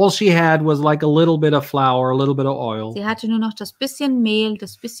 sterben. all she had was like a little bit of flour, a little bit of oil. Sie hatte nur noch das bisschen Mehl,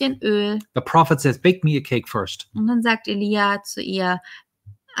 das bisschen Öl. The prophet says, bake me a cake first. Und dann sagt Elia zu ihr,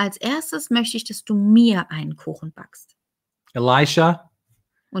 als erstes möchte ich, dass du mir einen Kuchen backst. Elisha,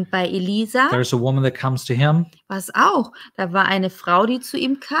 Und bei Elisa there's a woman that comes to him. was auch. Da war eine Frau, die zu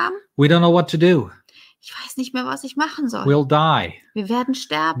ihm kam. We don't know what to do. Ich weiß nicht mehr, was ich machen soll. We'll die. Wir werden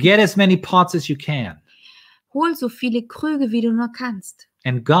sterben. Get as many pots as you can. Hol so viele Krüge, wie du nur kannst.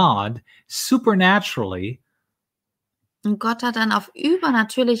 And God supernaturally Und Gott hat dann auf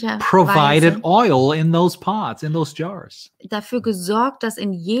übernatürliche provided Weise oil in those pots, in those jars. dafür gesorgt, dass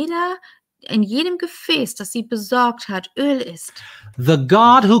in jedem Gefäß, das sie besorgt hat, Öl ist. The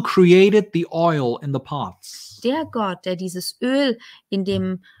God who created the oil in the pots Der Gott, der dieses Öl in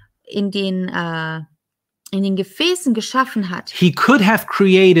den Gefäßen geschaffen hat, He could have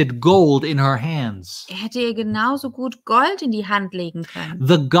created gold in her hands. er hätte ihr genauso gut Gold in die Hand legen können.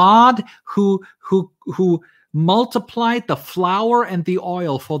 The God who multiplied the flour and the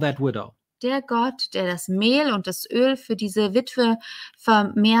oil for that widow. Der Gott, der das Mehl und das Öl für diese Witwe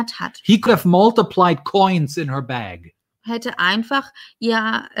vermehrt hat, He could have multiplied coins in her bag. hätte einfach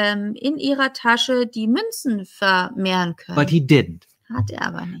in ihrer Tasche die Münzen vermehren können. But He didn't. Hat er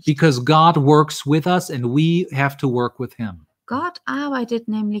aber nicht. Because God works with us and we have to work with Him. Gott arbeitet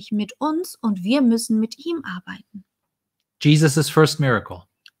nämlich mit uns und wir müssen mit ihm arbeiten. Jesus' first miracle.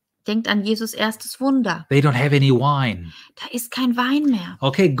 Denkt an Jesus' erstes Wunder. They don't have any wine. Da ist kein Wein mehr.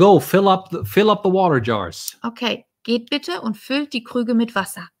 Okay, go fill up the water jars. Okay, geht bitte und füllt die Krüge mit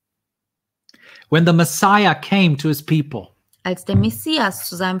Wasser. When the Messiah came to His people, Als der Messias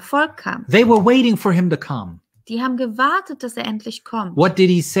zu seinem Volk kam, they were waiting for Him to come. die haben gewartet, dass er endlich kommt. What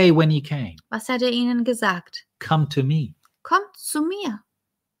did He say when He came? Was hat er ihnen gesagt? Come to me. Kommt zu mir.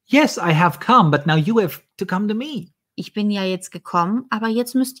 Yes, I have come, but now you have to come to me. Ich bin ja jetzt gekommen, aber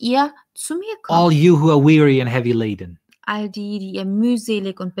jetzt müsst ihr zu mir All kommen. you who are weary and heavy laden. All die, die ihr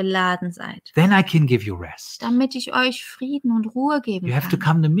mühselig und beladen seid. Then I can give you rest. Damit ich euch Frieden und Ruhe geben You have to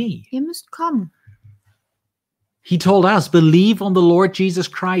kann. come to me. Ihr müsst kommen. He told us, believe on the Lord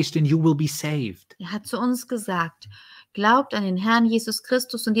Jesus Christ and you will be saved. Er hat zu uns gesagt, glaubt an den Herrn Jesus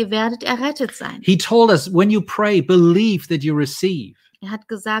Christus und ihr werdet errettet sein. He told us, when you pray, believe that you receive. Er hat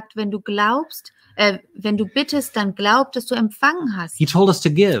gesagt, wenn du bittest, dann glaub, dass du empfangen hast. He told us to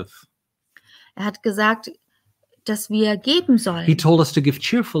give. Er hat gesagt, dass wir geben sollen. He told us to give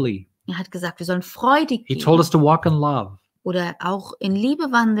cheerfully. Er hat gesagt, wir sollen freudig He told geben us to walk in love, oder auch in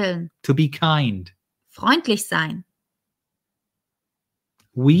Liebe wandeln, to be kind. freundlich sein.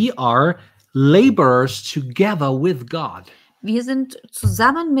 We are laborers together with God. Wir sind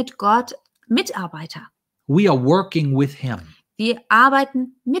zusammen mit Gott Mitarbeiter. We are working with Him Wir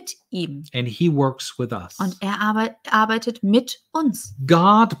arbeiten mit ihm and He works with us. und er arbeitet mit uns.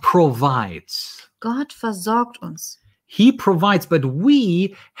 God provides. Gott versorgt uns. He provides, but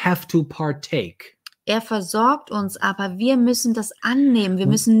we have to partake. Er versorgt uns, aber wir müssen das annehmen. Wir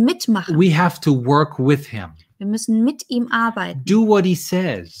müssen mitmachen. We have to work with Him. Wir müssen mit ihm arbeiten. Do what He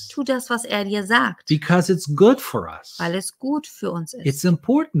says Tu das, was er dir sagt, because it's good for us. weil es gut für uns ist. It's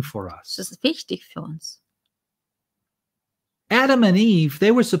important for Es us. ist wichtig für uns. Adam and Eve,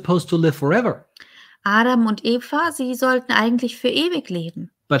 they were supposed to live forever. Adam und Eva, sie sollten eigentlich für ewig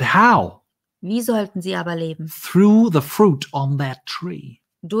leben. But how? Wie sollten sie aber leben? Through the fruit on that tree.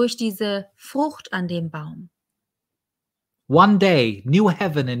 Durch diese Frucht an dem Baum. One day, new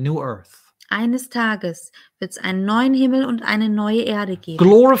heaven and new earth. Eines Tages wird es einen neuen Himmel und eine neue Erde geben.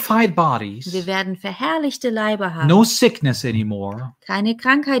 Glorified bodies. Wir werden verherrlichte Leiber haben. No sickness anymore. Keine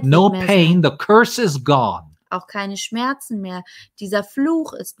Krankheit No wird mehr pain. sein. The curse is gone. Auch keine Schmerzen mehr. Dieser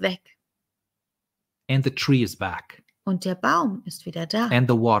Fluch ist weg. And the tree is back. Und der Baum ist wieder da. And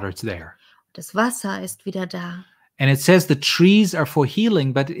the water's there. Das Wasser ist wieder da. And it says the trees are for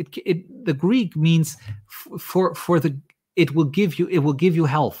healing, but the Greek means it will give you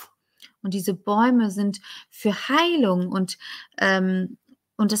health. Und diese Bäume sind für Heilung und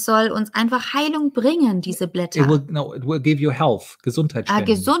es soll uns einfach Heilung bringen, diese Blätter. It will give you health. Gesundheit.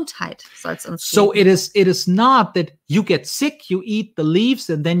 Gesundheit soll es uns So geben. it is not that you get sick, you eat the leaves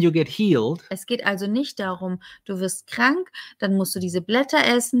and then you get healed. Es geht also nicht darum, du wirst krank, dann musst du diese Blätter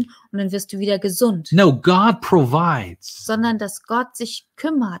essen und dann wirst du wieder gesund. No, God provides. Sondern dass Gott sich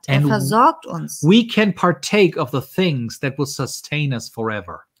kümmert. And Er versorgt uns. We can partake of the things that will sustain us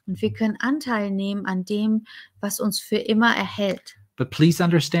forever. Und wir können Anteil nehmen an dem, was uns für immer erhält. But please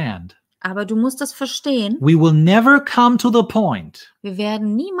understand, Aber du musst das verstehen, we will never come to the point, wir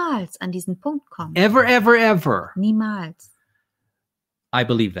werden niemals an diesen Punkt kommen. ever, ever, ever. Niemals. I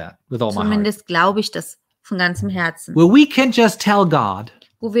believe that with all my heart. Zumindest glaube ich das von ganzem Herzen. Where we can just tell God,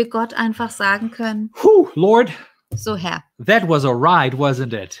 Wo wir Gott einfach sagen können, whew, Lord, so Herr, that was a ride,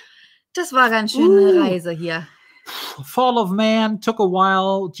 wasn't it? das war ganz schön eine Reise hier. Fall of man took a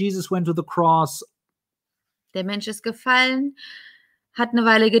while. Jesus went to the cross. Der Mensch ist gefallen, hat eine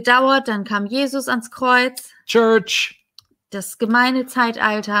Weile gedauert, dann kam Jesus ans Kreuz. Church. Das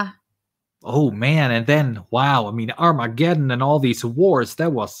Gemeindezeitalter. Oh man, and then, wow, I mean, Armageddon and all these wars,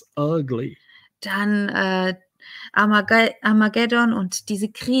 that was ugly. Dann Armageddon und diese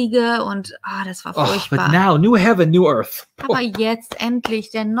Kriege und das war furchtbar. But now, new heaven, new earth. Aber jetzt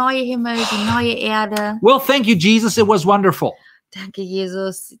endlich der neue Himmel, die neue Erde. Well, thank you, Jesus. It was wonderful. Danke,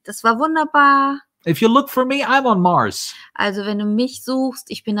 Jesus. Das war wunderbar. If you look for me, I'm on Mars. Also, wenn du mich suchst,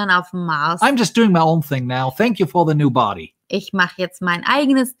 ich bin dann auf dem Mars. I'm just doing my own thing now. Thank you for the new body. Ich mache jetzt mein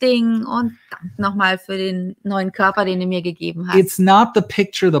eigenes Ding und danke nochmal für den neuen Körper, den du mir gegeben hast. It's not the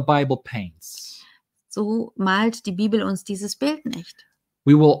picture the Bible paints. So malt die Bibel uns dieses Bild nicht.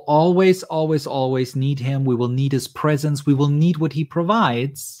 We will always, always, always need him. We will need his presence. We will need what he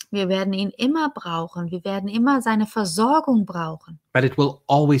provides. Wir werden ihn immer brauchen. Wir werden immer seine Versorgung brauchen. But it will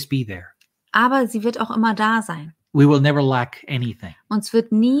always be there. Aber sie wird auch immer da sein. We will never lack anything. Uns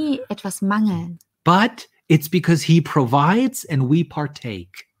wird nie etwas mangeln. But it's because he provides and we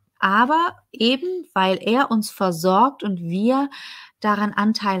partake. Aber eben, weil er uns versorgt und wir daran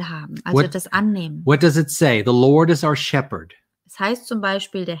Anteil haben, also das annehmen. What does it say? The Lord is our shepherd. Das heißt zum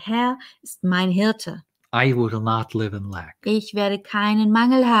Beispiel, der Herr ist mein Hirte. I will not live in lack. Ich werde keinen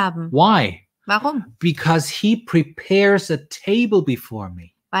Mangel haben. Why? Warum? Because he prepares a table before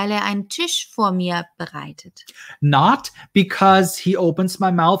me. Weil er einen Tisch vor mir bereitet. Not because he opens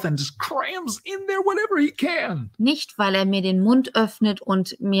my mouth and just crams in there whatever he can. Nicht, weil er mir den Mund öffnet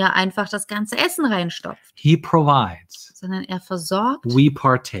und mir einfach das ganze Essen reinstopft. He provides. Sondern er versorgt. We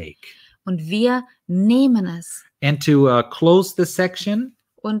partake. Und wir nehmen es. And to close this section,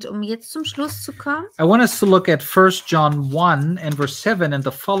 und um jetzt zum Schluss zu kommen, I want us to look at 1 John 1 and verse 7 and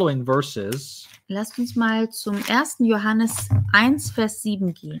the following verses. Lasst uns mal zum 1. Johannes 1, Vers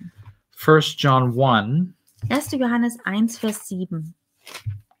 7 gehen. 1 John 1. 1. Johannes 1, Vers 7.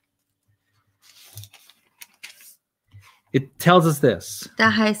 It tells us this.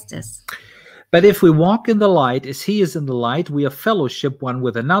 Da heißt es. But if we walk in the light, as he is in the light, we have fellowship one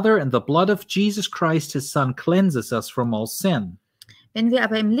with another, and the blood of Jesus Christ, his Son, cleanses us from all sin. Wenn wir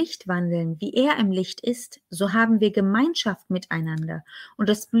aber im Licht wandeln, wie er im Licht ist, so haben wir Gemeinschaft miteinander. Und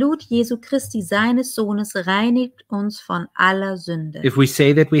das Blut Jesu Christi, seines Sohnes, reinigt uns von aller Sünde. If we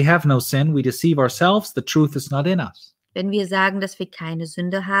say that we have no sin, we deceive ourselves, the truth is not in us. Wenn wir sagen, dass wir keine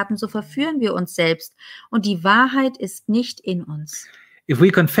Sünde haben, so verführen wir uns selbst, und die Wahrheit ist nicht in uns. If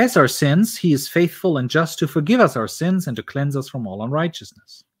we confess our sins, he is faithful and just to forgive us our sins and to cleanse us from all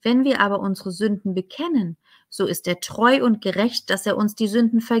unrighteousness. Wenn wir aber unsere Sünden bekennen, so ist er treu und gerecht, dass er uns die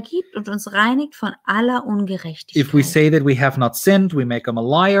Sünden vergibt und uns reinigt von aller Ungerechtigkeit. If we say that we have not sinned, we make him a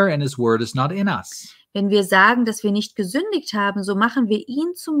liar and his word is not in us. Wenn wir sagen, dass wir nicht gesündigt haben, so machen wir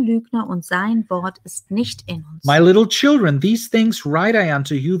ihn zum Lügner und sein Wort ist nicht in uns. My little children, these things write I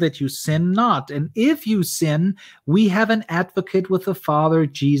unto you that you sin not. And if you sin, we have an advocate with the Father,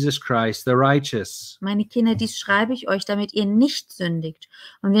 Jesus Christ, the righteous. Meine Kinder, dies schreibe ich euch, damit ihr nicht sündigt.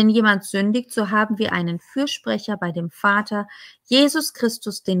 Und wenn jemand sündigt, so haben wir einen Fürsprecher bei dem Vater, Jesus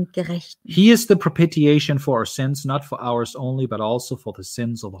Christus, den Gerechten. He is the propitiation for our sins, not for ours only, but also for the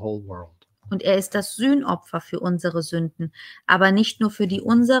sins of the whole world. Und er ist das Sühnopfer für unsere Sünden, aber nicht nur für die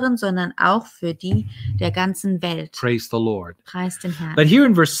unseren, sondern auch für die der ganzen Welt. Praise the Lord. Preis den Herrn. But here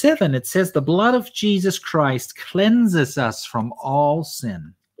in verse 7 it says the blood of Jesus Christ cleanses us from all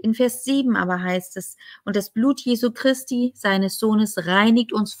sin. In Vers 7 aber heißt es, und das Blut Jesu Christi, seines Sohnes,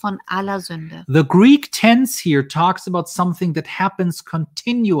 reinigt uns von aller Sünde. The Greek tense here talks about something that happens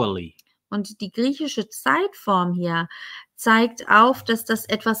continually. Und die griechische Zeitform hier zeigt auf, dass das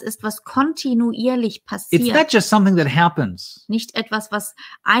etwas ist, was kontinuierlich passiert. It's not just something that happens. Nicht etwas, was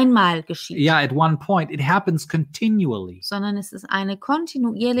einmal geschieht. Yeah, at one point. It happens continually. Sondern es ist ein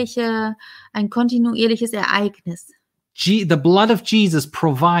kontinuierliches Ereignis. The blood of Jesus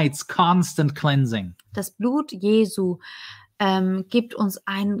provides constant cleansing. Das Blut Jesu gibt uns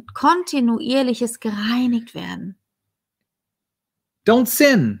ein kontinuierliches gereinigt werden. Don't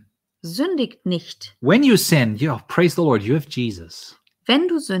sin. Sündigt nicht. When you sin, praise the Lord, you have Jesus. Wenn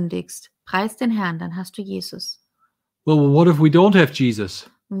du sündigst, preis den Herrn, dann hast du Jesus. Well, what if we don't have Jesus?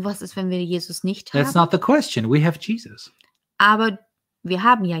 Und was ist, wenn wir Jesus nicht haben? That's not the question. We have Jesus. Aber wir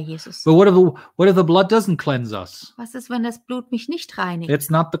haben ja Jesus. But what if the blood doesn't cleanse us? Was ist, wenn das Blut mich nicht reinigt? That's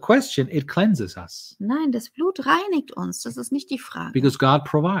not the question. It cleanses us. Nein, das Blut reinigt uns. Das ist nicht die Frage. Because God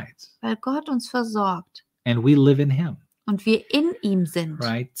provides. Weil Gott uns versorgt. And we live in him. Und wir in ihm sind.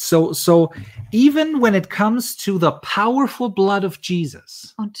 Right? So even when it comes to the powerful blood of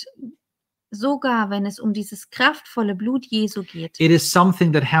Jesus, und sogar wenn es um dieses kraftvolle Blut Jesu geht, it is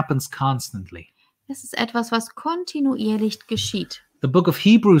something that happens constantly. Es ist etwas, was kontinuierlich geschieht. The book of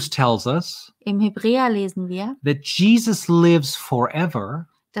Hebrews tells us Im Hebräer lesen wir, that Jesus lives forever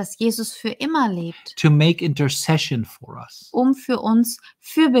dass Jesus für immer lebt, to make intercession for us. um für uns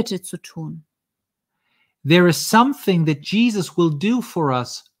Fürbitte zu tun. There is something that Jesus will do for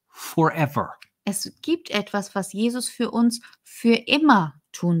us forever. Es gibt etwas, was Jesus für uns für immer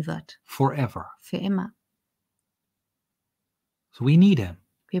tun wird. Forever. Für immer. So we need him.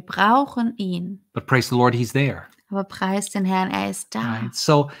 Wir brauchen ihn. But praise the Lord, he's there. Aber preis den Herrn, er ist da. Right?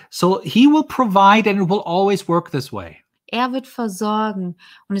 So he will provide, and it will always work this way. Er wird versorgen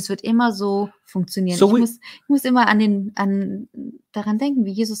und es wird immer so funktionieren. So ich muss immer daran denken,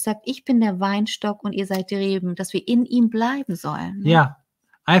 wie Jesus sagt, ich bin der Weinstock und ihr seid die Reben, dass wir in ihm bleiben sollen. Ne? Yeah.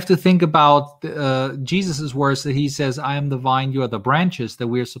 I have to think about Jesus' words that he says, I am the vine, you are the branches, that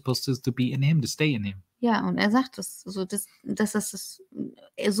we are supposed to be in him, to stay in him. Ja, und er sagt das, so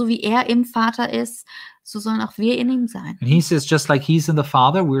wie er im Vater ist, so sollen auch wir in ihm sein. And he says, just like he's in the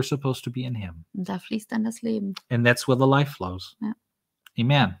Father, we're supposed to be in him. Und da fließt dann das Leben. And that's where the life flows. Ja.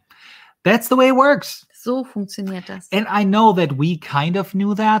 Amen. That's the way it works. So funktioniert das. And I know that we kind of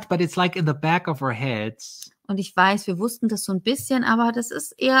knew that, but it's like in the back of our heads. Und ich weiß, wir wussten das so ein bisschen, aber das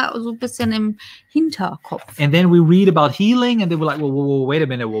ist eher so ein bisschen im Hinterkopf. And then we read about healing, and then we're like, well, wait a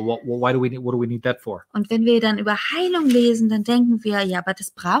minute, what do we need that for? Und wenn wir dann über Heilung lesen, dann denken wir, ja, aber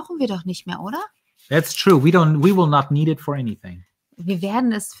das brauchen wir doch nicht mehr, oder? That's true. We will not need it for anything. Wir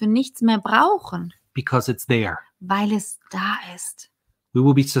werden es für nichts mehr brauchen. Because it's there. Weil es da ist. We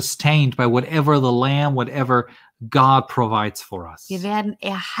will be sustained by whatever the Lamb, whatever God provides for us. Wir werden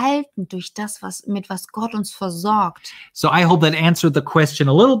erhalten durch das, mit was Gott uns versorgt. So I hope that answered the question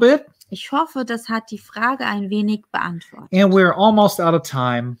a little bit. Ich hoffe, das hat die Frage ein wenig beantwortet. And we're almost out of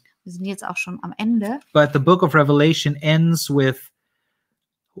time. Wir sind jetzt auch schon am Ende. But the book of Revelation ends with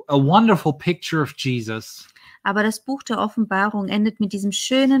a wonderful picture of Jesus. Aber das Buch der Offenbarung endet mit diesem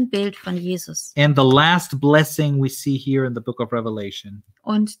schönen Bild von Jesus. And the last blessing we see here in the book of Revelation.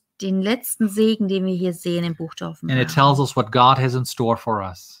 Und den letzten Segen, den wir hier sehen im Buch der Offenbarung. And it tells us what God has in store for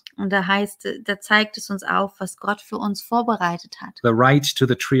us. Und da zeigt es uns auf, was Gott für uns vorbereitet hat. The right to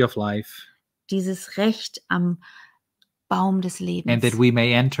the tree of life. Dieses Recht am Baum des Lebens. And that we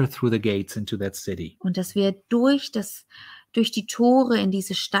may enter through the gates into that city. Und dass wir durch die Tore in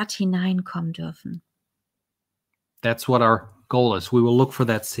diese Stadt hineinkommen dürfen. That's what our goal is. We will look for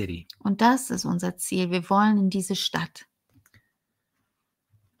that city. Und das ist unser Ziel. Wir wollen in diese Stadt.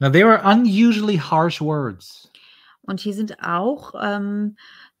 Now there are unusually harsh words. Und hier sind auch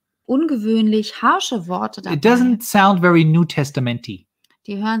ungewöhnlich harsche Worte dabei. It doesn't sound very New Testament-y.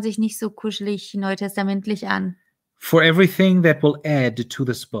 Die hören sich nicht so kuschelig neutestamentlich an. For everything that will add to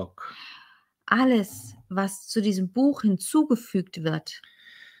this book. Alles, was zu diesem Buch hinzugefügt wird.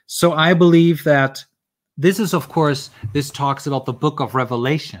 So I believe that this talks about the book of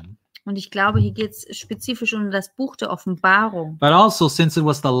Revelation. Und ich glaube, hier geht es spezifisch um das Buch der Offenbarung. But also, since it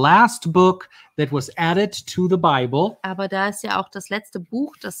was the last book that was added to the Bible, aber da ist ja auch das letzte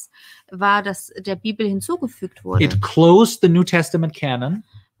Buch, das der Bibel hinzugefügt wurde. It closed the New Testament canon.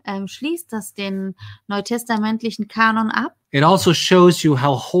 Schließt das den neutestamentlichen Kanon ab. It also shows you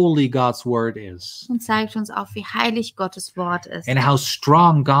how holy God's word is. Und zeigt uns auch, wie heilig Gottes Wort ist. And how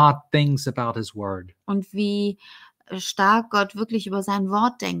strong God thinks about his word. Und wie stark Gott wirklich über sein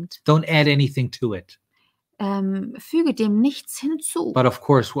Wort denkt. Don't add anything to it. Füge dem nichts hinzu. But of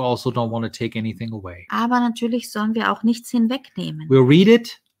course, we also don't want to take anything away. Aber natürlich sollen wir auch nichts hinwegnehmen. We'll read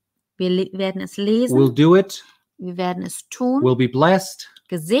it. Wir werden es lesen. We'll do it. Wir werden es tun. We'll be blessed.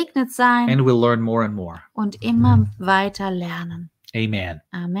 Gesegnet sein. And we'll learn more and more. Und immer weiter lernen. Amen.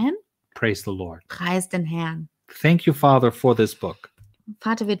 Amen. Praise the Lord. Preis den Herrn. Thank you, Father, for this book.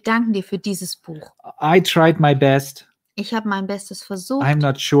 Vater, wir danken dir für dieses Buch. I tried my best. Ich habe mein Bestes versucht. I'm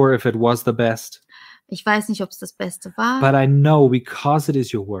not sure if it was the best. Ich weiß nicht, ob es das Beste war. But I know because it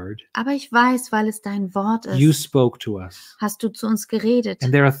is your word. Aber ich weiß, weil es dein Wort ist. You spoke to us. Hast du zu uns geredet.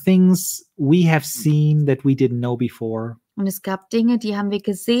 And there are things we have seen that we didn't know before. Und es gab Dinge, die haben wir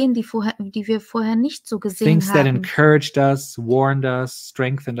gesehen, die wir vorher nicht so gesehen Things haben. that encouraged us, warned us,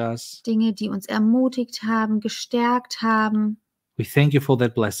 strengthened us. Dinge, die uns ermutigt haben, gestärkt haben. We thank you for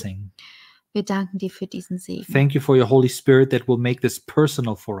that blessing. Wir danken dir für diesen Segen. Thank you for your Holy Spirit that will make this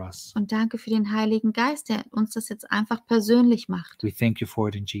personal for us. Und danke für den Heiligen Geist, der uns das jetzt einfach persönlich macht. We thank you for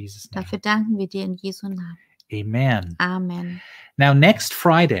it in Jesus' name. Dafür danken wir dir in Jesu Namen. Amen. Amen. Now, next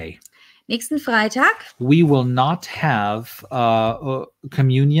Friday, nächsten Freitag we will not have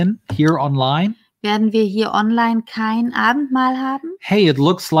communion here online. Werden wir hier online kein Abendmahl haben? Hey, it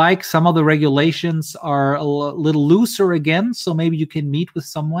looks like some of the regulations are a little looser again, so maybe you can meet with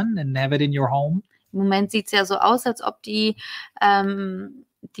someone and have it in your home. Im Moment sieht es ja so aus, als ob die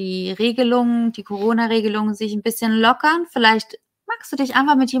Regelungen, die Corona-Regelungen sich ein bisschen lockern. Vielleicht magst du dich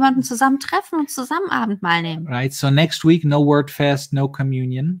einfach mit jemandem zusammen treffen und zusammen Abendmahl nehmen. Right, so next week, no Wordfest, no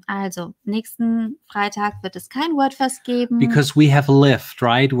communion. Also, nächsten Freitag wird es kein Wordfest geben. Because we have lived,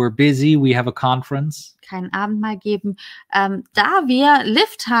 right? We're busy, we have a conference. Kein Abendmahl geben, da wir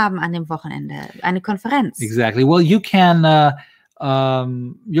Lift haben an dem Wochenende, eine Konferenz. Exactly. Well, you can,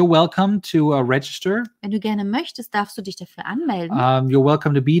 you're welcome to register. Wenn du gerne möchtest, darfst du dich dafür anmelden. You're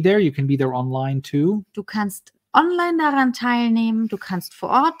welcome to be there. You can be there online too. Du kannst online daran teilnehmen, du kannst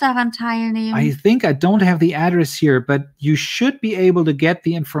vor Ort daran teilnehmen. I think I don't have the address here, but you should be able to get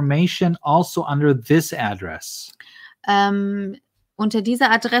the information also under this address. Unter dieser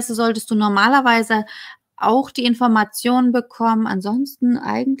Adresse solltest du normalerweise auch die Informationen bekommen. Ansonsten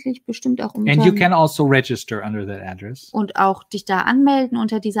eigentlich bestimmt auch And you can also register under that address. Und auch dich da anmelden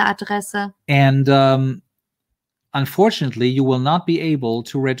unter dieser Adresse. And unfortunately, you will not be able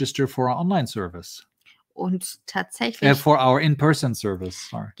to register for our online service. Und tatsächlich for our in-person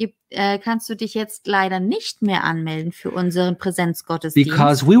service. Kannst du dich jetzt leider nicht mehr anmelden für unseren Präsenzgottesdienst.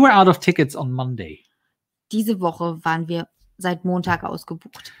 Because we were out of tickets on Monday. Diese Woche waren wir seit Montag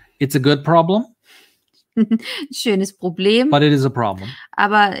ausgebucht. It's a good problem. Schönes Problem. But it is a problem.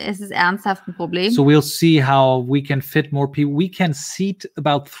 Aber es ist ernsthaft ein Problem. So we'll see how we can fit more people. We can seat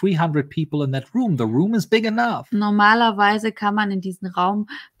about 300 people in that room. The room is big enough. Normalerweise kann man in diesen Raum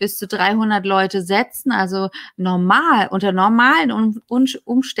bis zu 300 Leute setzen. Also unter normalen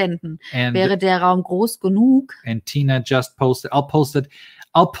Umständen wäre der Raum groß genug. And Tina just posted.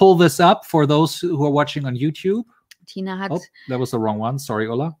 I'll pull this up for those who are watching on YouTube. Tina hat. Oh, that was the wrong one. Sorry,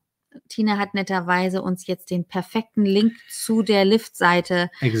 Ola. Tina hat netterweise uns jetzt den perfekten Link zu der Lift-Seite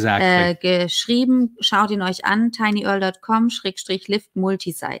geschrieben. Schaut ihn euch an,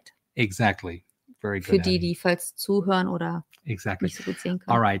 tinyurl.com/lift-multisite. Exactly. Very good. Für die falls zuhören oder nicht so gut sehen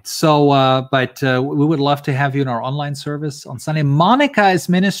können. All right. So, but we would love to have you in our online service on Sunday. Monica is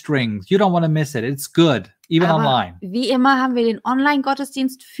ministering. You don't want to miss it. It's good, even online. Wie immer haben wir den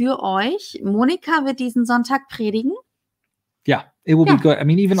Online-Gottesdienst für euch. Monika wird diesen Sonntag predigen. Yeah, it will be good. I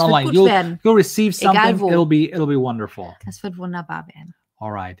mean, even online, you'll receive something. It'll be wonderful. Das wird wunderbar werden.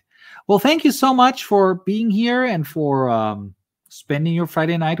 All right. Well, thank you so much for being here and for spending your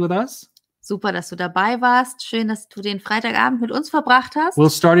Friday night with us. Super, dass du dabei warst. Schön, dass du den Freitagabend mit uns verbracht hast. We'll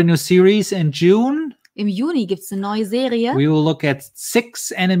start a new series in June. Im Juni gibt es eine neue Serie. We will look at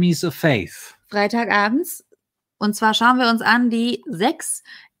 6 enemies of faith. Freitagabends. Und zwar schauen wir uns an die 6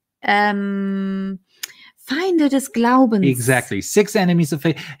 Feinde des Glaubens. Exactly. 6 enemies of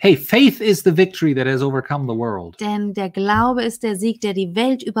faith. Hey, faith is the victory that has overcome the world. Denn der Glaube ist der Sieg, der die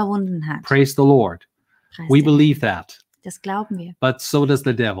Welt überwunden hat. Praise the Lord. We believe that. Das glauben wir. But so does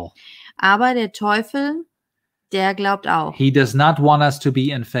the devil. Aber der Teufel, der glaubt auch. He does not want us to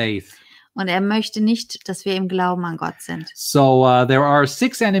be in faith. Und er möchte nicht, dass wir im Glauben an Gott sind. So there are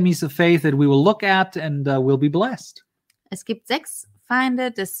 6 enemies of faith that we will look at and we'll be blessed. Es gibt 6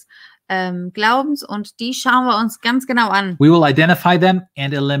 Feinde des Glaubens und die schauen wir uns ganz genau an. We will identify them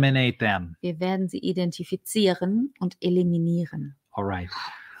and eliminate them. Wir werden sie identifizieren und eliminieren. All right.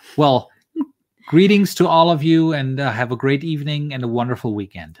 Well, greetings to all of you and have a great evening and a wonderful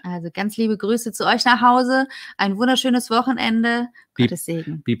weekend. Also ganz liebe Grüße zu euch nach Hause. Ein wunderschönes Wochenende. Gottes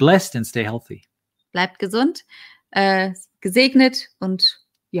Segen. Be blessed and stay healthy. Bleibt gesund, gesegnet und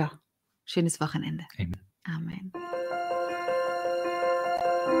ja, schönes Wochenende. Amen. Amen.